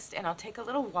breakfast and I'll take a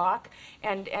little walk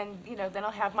and you know, then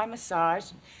I'll have my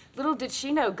massage. Little did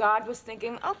she know God was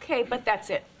thinking, okay, but that's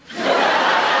it.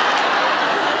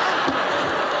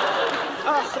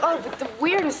 But the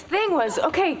weirdest thing was,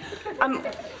 okay,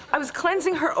 I was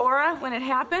cleansing her aura when it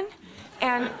happened,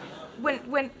 and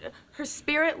when her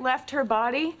spirit left her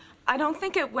body, I don't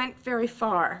think it went very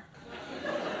far.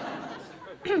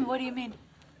 What do you mean?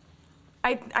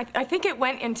 I think it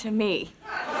went into me.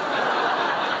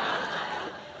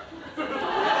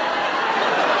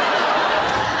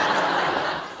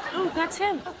 Oh, that's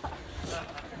him.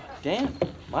 Damn,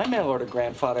 my mail-order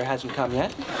grandfather hasn't come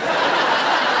yet.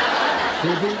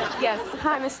 Phoebe? Yes.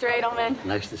 Hi, Mr. Edelman.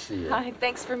 Nice to see you. Hi,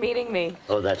 thanks for meeting me.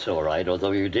 Oh, that's all right,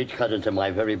 although you did cut into my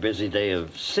very busy day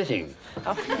of sitting.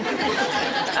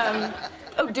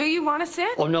 Oh, do you want to sit?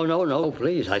 Oh, no,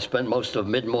 please. I spent most of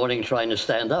mid-morning trying to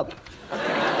stand up.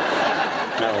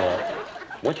 Now,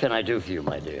 what can I do for you,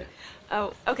 my dear?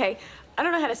 Oh, okay. I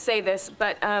don't know how to say this,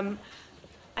 but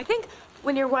I think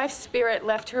when your wife's spirit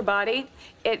left her body,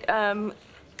 it kind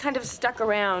of stuck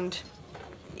around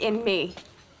in me.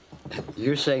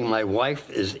 You're saying my wife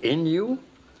is in you?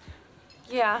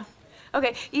 Yeah.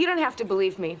 Okay, you don't have to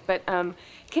believe me, but can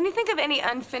you think of any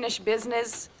unfinished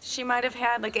business she might have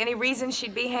had? Like any reason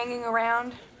she'd be hanging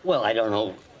around? Well, I don't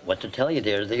know what to tell you,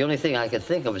 dear. The only thing I could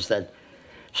think of is that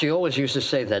she always used to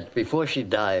say that before she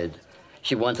died,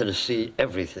 she wanted to see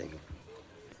everything.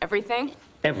 Everything?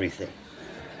 Everything.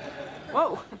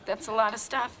 Whoa, that's a lot of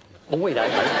stuff. Oh, wait,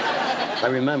 I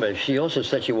remember. She also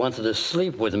said she wanted to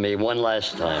sleep with me one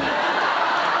last time.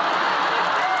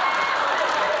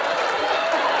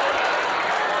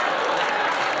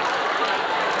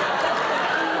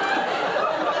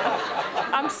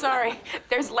 I'm sorry.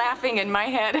 There's laughing in my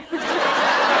head.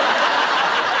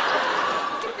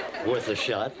 Worth a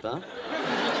shot, huh?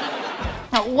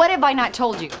 Now, what have I not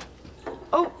told you?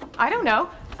 Oh, I don't know.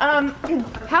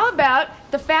 How about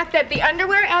the fact that the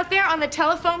underwear out there on the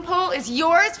telephone pole is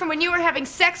yours from when you were having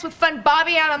sex with Fun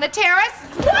Bobby out on the terrace?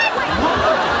 What?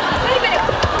 Wait a minute.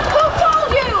 Who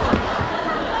told you?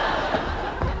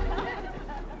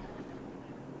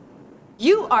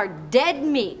 You are dead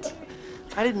meat.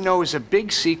 I didn't know it was a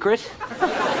big secret.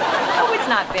 Oh, it's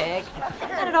not big.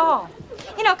 Not at all.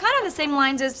 You know, kind of the same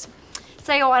lines as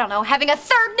Say, oh, I don't know, having a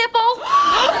third nipple?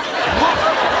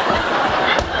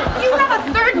 You have a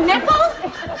third nipple?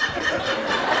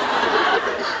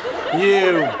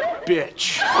 You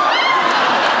bitch.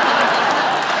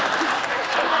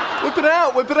 Whip it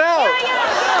out, whip it out.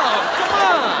 Oh, come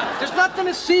on. There's nothing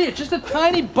to see. It's just a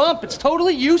tiny bump. It's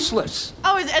totally useless.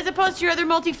 Oh, as opposed to your other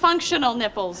multifunctional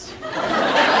nipples.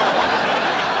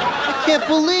 I can't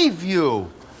believe you.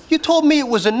 You told me it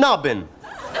was a nubbin.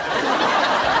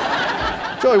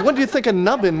 Joey, what do you think a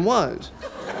nubbin was?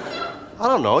 I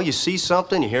don't know. You see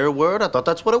something, you hear a word. I thought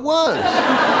that's what it was.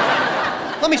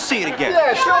 Let me see it again.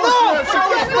 Yeah, show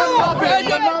us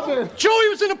the nubbin. Joey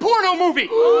was in a porno movie.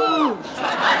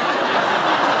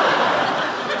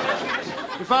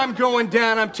 If I'm going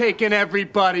down, I'm taking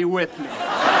everybody with me. All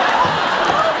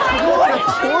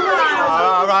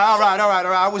right.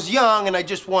 I was young and I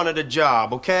just wanted a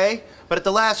job, okay? But at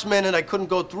the last minute, I couldn't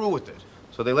go through with it.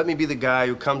 So they let me be the guy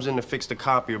who comes in to fix the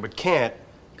copier, but can't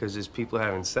because there's people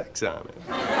having sex on it.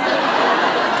 That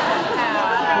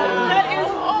is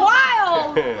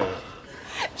wild!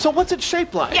 So what's it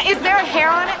shaped like? Yeah, is there a hair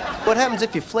on it? What happens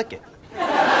if you flick it?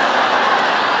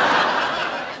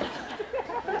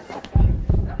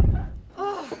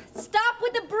 Oh, stop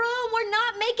with the broom. We're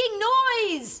not making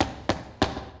noise.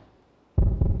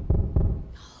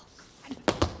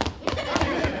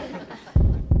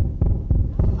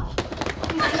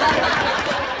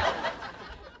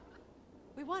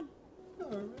 We won.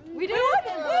 We did?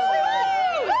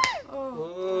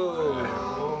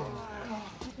 Oh.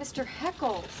 Mr.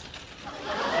 Heckles.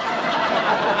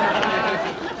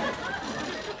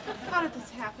 How did this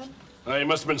happen? He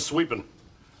must have been sweeping.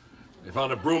 They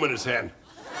found a broom in his hand.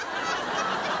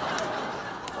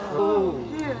 Oh,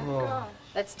 dear God.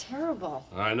 That's terrible.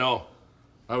 I know.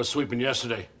 I was sweeping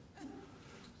yesterday.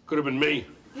 Could have been me.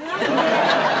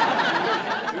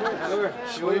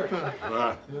 Sweeping.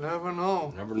 You never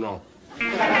know. Never know.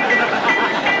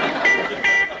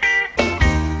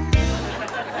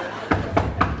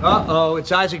 Uh-oh,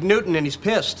 it's Isaac Newton and he's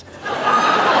pissed.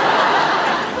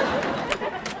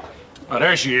 Oh,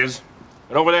 there she is.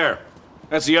 And over there.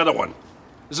 That's the other one.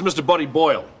 This is Mr. Buddy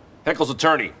Boyle, Heckle's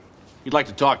attorney. He'd like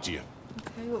to talk to you.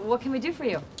 Okay, what can we do for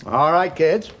you? All right,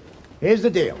 kids. Here's the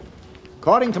deal.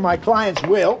 According to my client's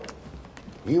will,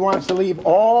 he wants to leave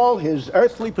all his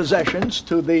earthly possessions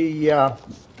to the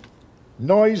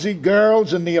noisy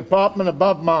girls in the apartment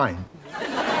above mine.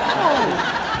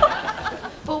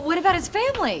 But what about his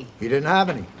family? He didn't have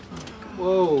any.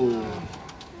 Whoa.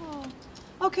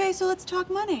 Okay, so let's talk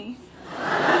money.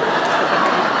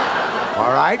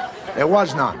 All right? There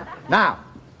was none. Now,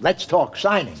 let's talk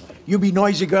signing. You be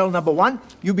noisy girl number 1,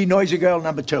 you be noisy girl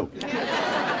number 2.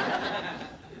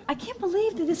 I can't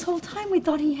believe that this whole time we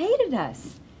thought he hated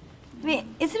us. I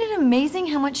mean, isn't it amazing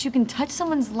how much you can touch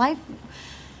someone's life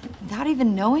without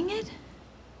even knowing it?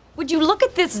 Would you look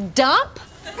at this dump?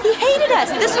 He hated us.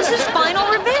 This was his final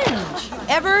revenge.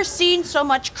 Ever seen so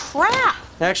much crap?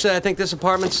 Actually, I think this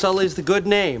apartment sullies the good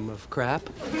name of crap.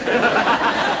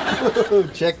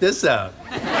 Check this out.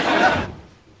 Going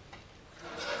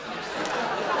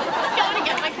to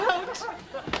get my coat.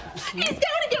 He's going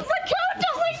to get my coat.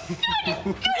 Oh my God, you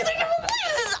guys are going to believe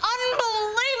this is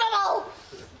unbelievable.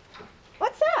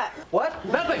 What's that? What?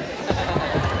 Nothing.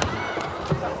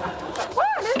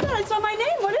 What is that? It's not my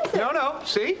name. What is it? No.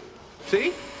 See?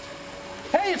 See?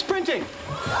 Hey, it's printing.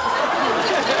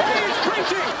 Hey, it's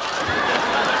printing.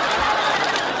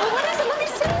 Well, what is it? Let me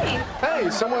see. Hey,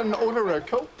 someone order a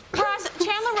coat? Ross,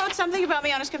 Chandler wrote something about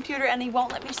me on his computer and he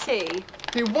won't let me see.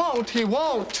 He won't.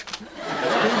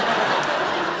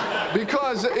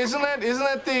 Because isn't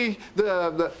that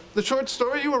the short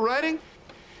story you were writing?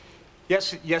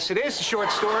 Yes, it is a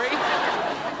short story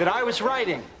that I was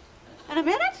writing. In a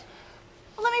minute?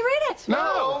 Well, let me read it.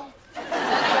 No.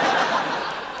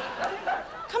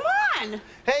 Come on.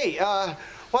 Hey,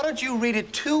 why don't you read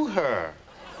it to her?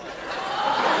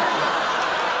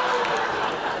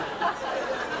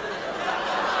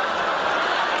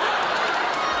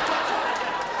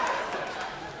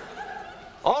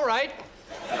 All right.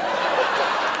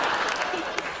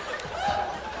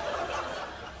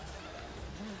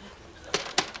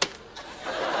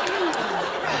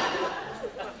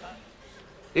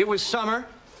 It was summer.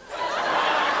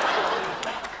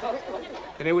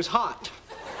 And it was hot.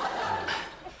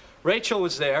 Rachel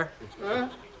was there. A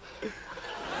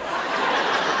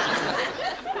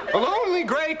lonely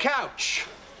gray couch.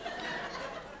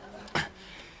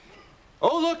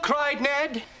 Oh, look, cried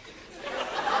Ned.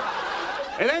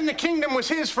 And then the kingdom was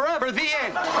his forever, the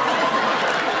end.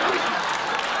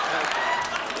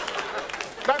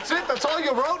 That's it? That's all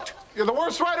you wrote? You're the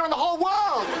worst writer in the whole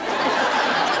world.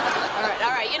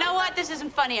 All right. You know what? This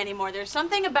isn't funny anymore. There's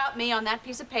something about me on that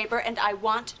piece of paper, and I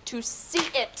want to see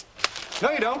it.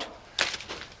 No, you don't.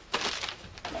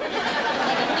 You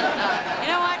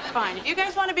know what? Fine. If you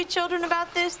guys want to be children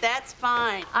about this, that's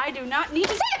fine. I do not need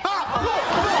to see it.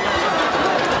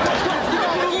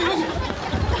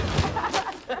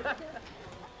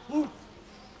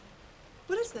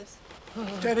 What is this?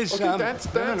 That is, Okay,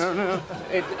 that's... No.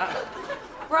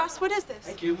 Ross, what is this?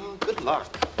 Thank you. Good luck.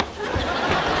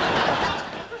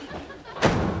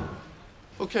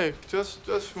 Okay, just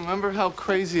remember how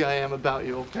crazy I am about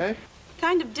you, okay?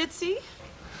 Kind of ditzy.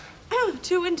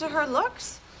 Too into her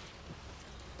looks.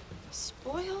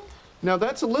 Spoiled. Now,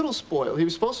 that's a little spoiled. He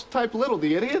was supposed to type little,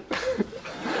 the idiot.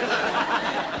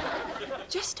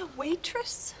 Just a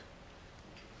waitress?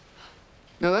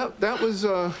 Now, that was,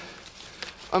 I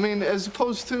mean, as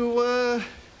opposed to,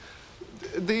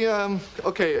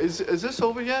 okay, is this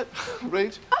over yet,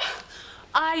 Rach?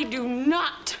 I do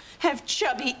not have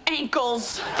chubby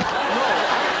ankles. No,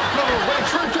 wait,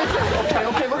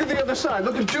 okay, look at the other side.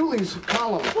 Look at Julie's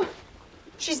column.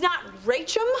 She's not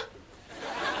Rachel?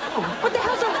 What the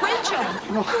hell's a Rachel?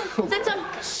 Is that some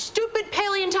stupid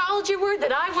paleontology word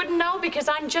that I wouldn't know because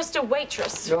I'm just a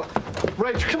waitress? No,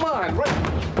 Rach, come on,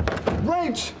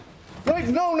 Rach,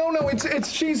 no,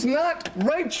 it's she's not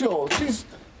Rachel.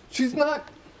 She's not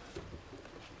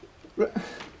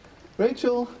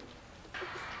Rachel.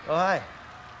 Oh, hi.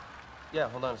 Yeah,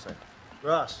 hold on a second.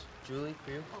 Ross, Julie,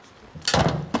 for you.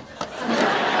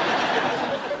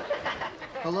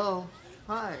 Hello.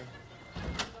 Hi.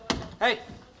 Hey,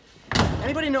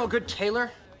 anybody know a good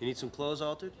tailor? You need some clothes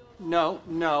altered? No.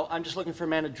 I'm just looking for a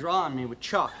man to draw on me with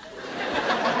chalk.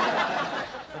 Why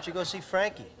don't you go see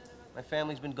Frankie? My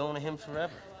family's been going to him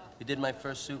forever. He did my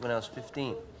first suit when I was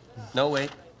 15. No,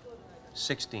 wait.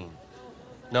 16.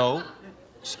 No.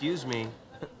 Excuse me.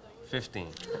 15.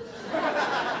 All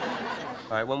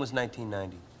right, when was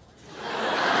 1990?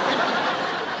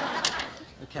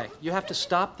 Okay, you have to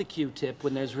stop the Q-tip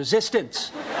when there's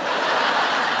resistance.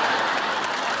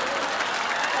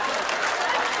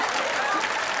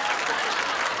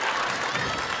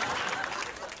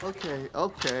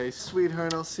 Okay,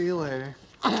 sweetheart, I'll see you later.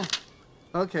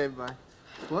 Okay, bye.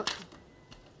 What?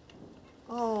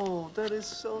 Oh, that is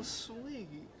so sweet.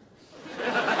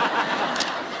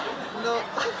 No.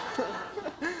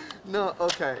 No,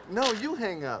 okay. No, you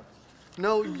hang up.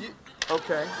 No, you...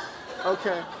 Okay.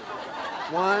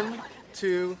 1,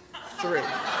 2, 3.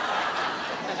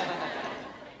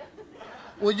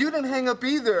 Well, you didn't hang up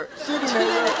either. She didn't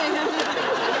hang up.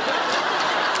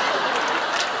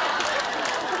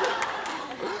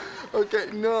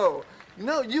 Okay, no,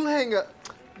 you hang up.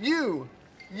 You.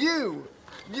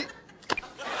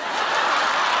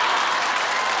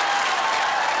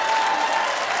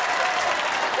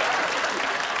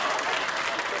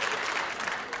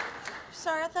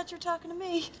 Sorry, I thought you were talking to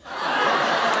me.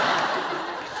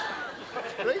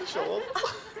 Rachel.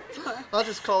 I'll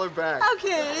just call her back.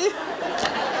 Okay.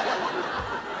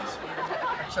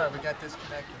 I'm sorry, we got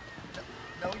disconnected.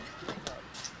 No.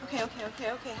 Okay.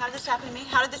 How did this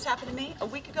happen to me? A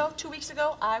week ago, 2 weeks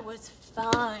ago, I was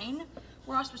fine.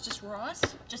 Ross was just Ross,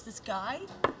 just this guy.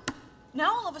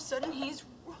 Now all of a sudden he's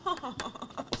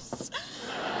Ross.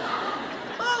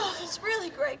 Oh, this really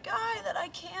great guy that I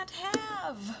can't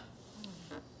have.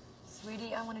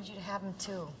 Sweetie, I wanted you to have him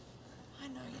too. I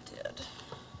know you did.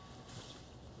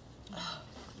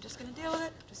 I'm just gonna deal with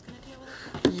it.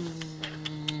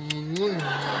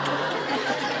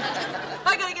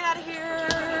 I gotta get out of here.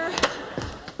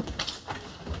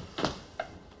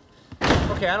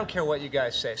 Okay, I don't care what you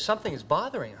guys say. Something is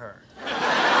bothering her.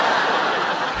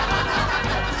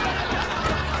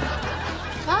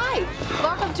 Hi,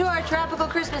 welcome to our tropical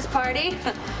Christmas party.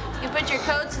 You put your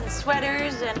coats and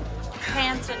sweaters and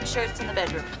pants and shirts in the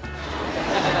bedroom.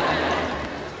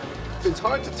 It's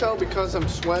hard to tell because I'm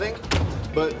sweating,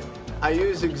 but I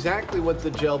use exactly what the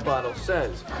gel bottle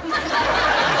says.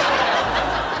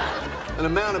 An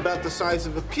amount about the size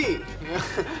of a pea.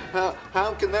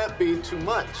 How can that be too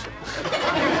much?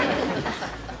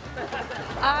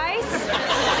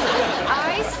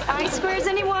 Ice squares,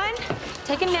 anyone?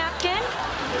 Take a napkin.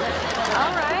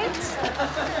 All right.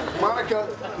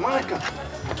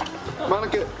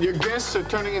 Monica, your guests are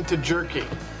turning into jerky,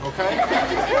 okay?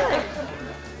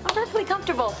 I'm perfectly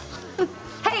comfortable.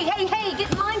 Hey,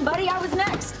 get in line, buddy. I was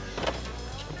next.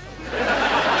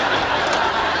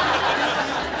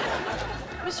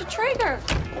 Mr. Traeger.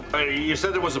 You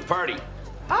said there was a party.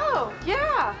 Oh,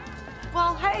 yeah.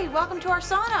 Well, hey, welcome to our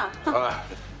sauna.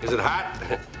 Is it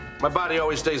hot? My body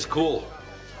always stays cool.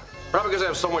 Probably because I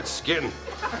have so much skin.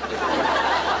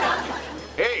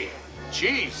 Hey,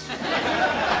 jeez.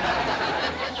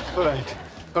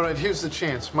 All right, here's the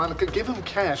chance. Monica, give him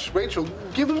cash. Rachel,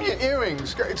 give him your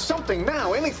earrings. It's something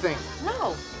now, anything.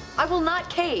 No, I will not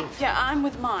cave. Yeah, I'm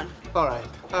with Mon. All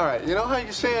right. You know how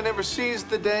you say I never seized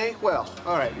the day? Well,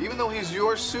 all right, even though he's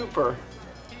your super,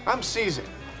 I'm seizing.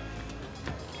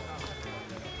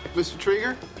 Mr.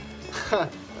 Trigger,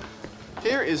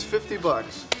 here is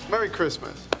 $50. Merry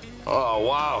Christmas. Oh,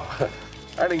 wow.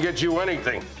 I didn't get you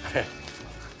anything.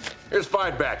 Here's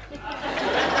 5 back.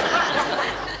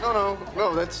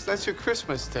 No, that's your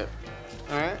Christmas tip.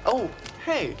 All right? Oh,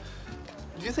 hey,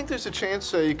 do you think there's a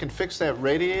chance you can fix that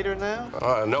radiator now?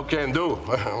 No can do.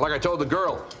 Like I told the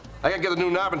girl, I can't get the new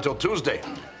knob until Tuesday.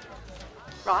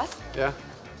 Ross, Yeah?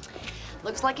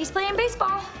 looks like he's playing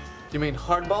baseball. You mean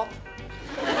hardball?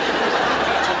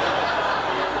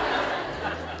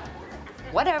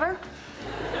 Whatever.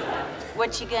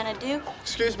 What you gonna do?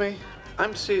 Excuse me,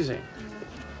 I'm seizing.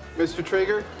 Mr.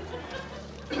 Trigger,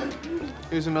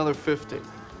 here's another 50.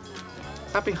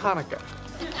 Happy Hanukkah.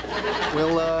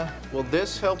 Will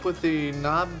this help with the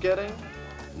knob getting?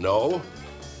 No,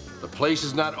 the place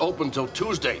is not open till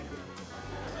Tuesday.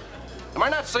 Am I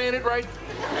not saying it right?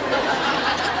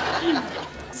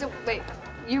 So, wait,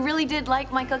 you really did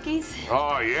like my cookies?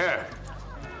 Oh, yeah.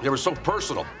 They were so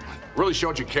personal. Really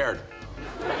showed you cared.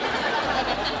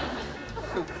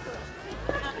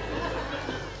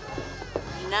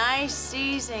 Nice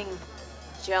seizing,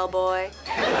 gel boy.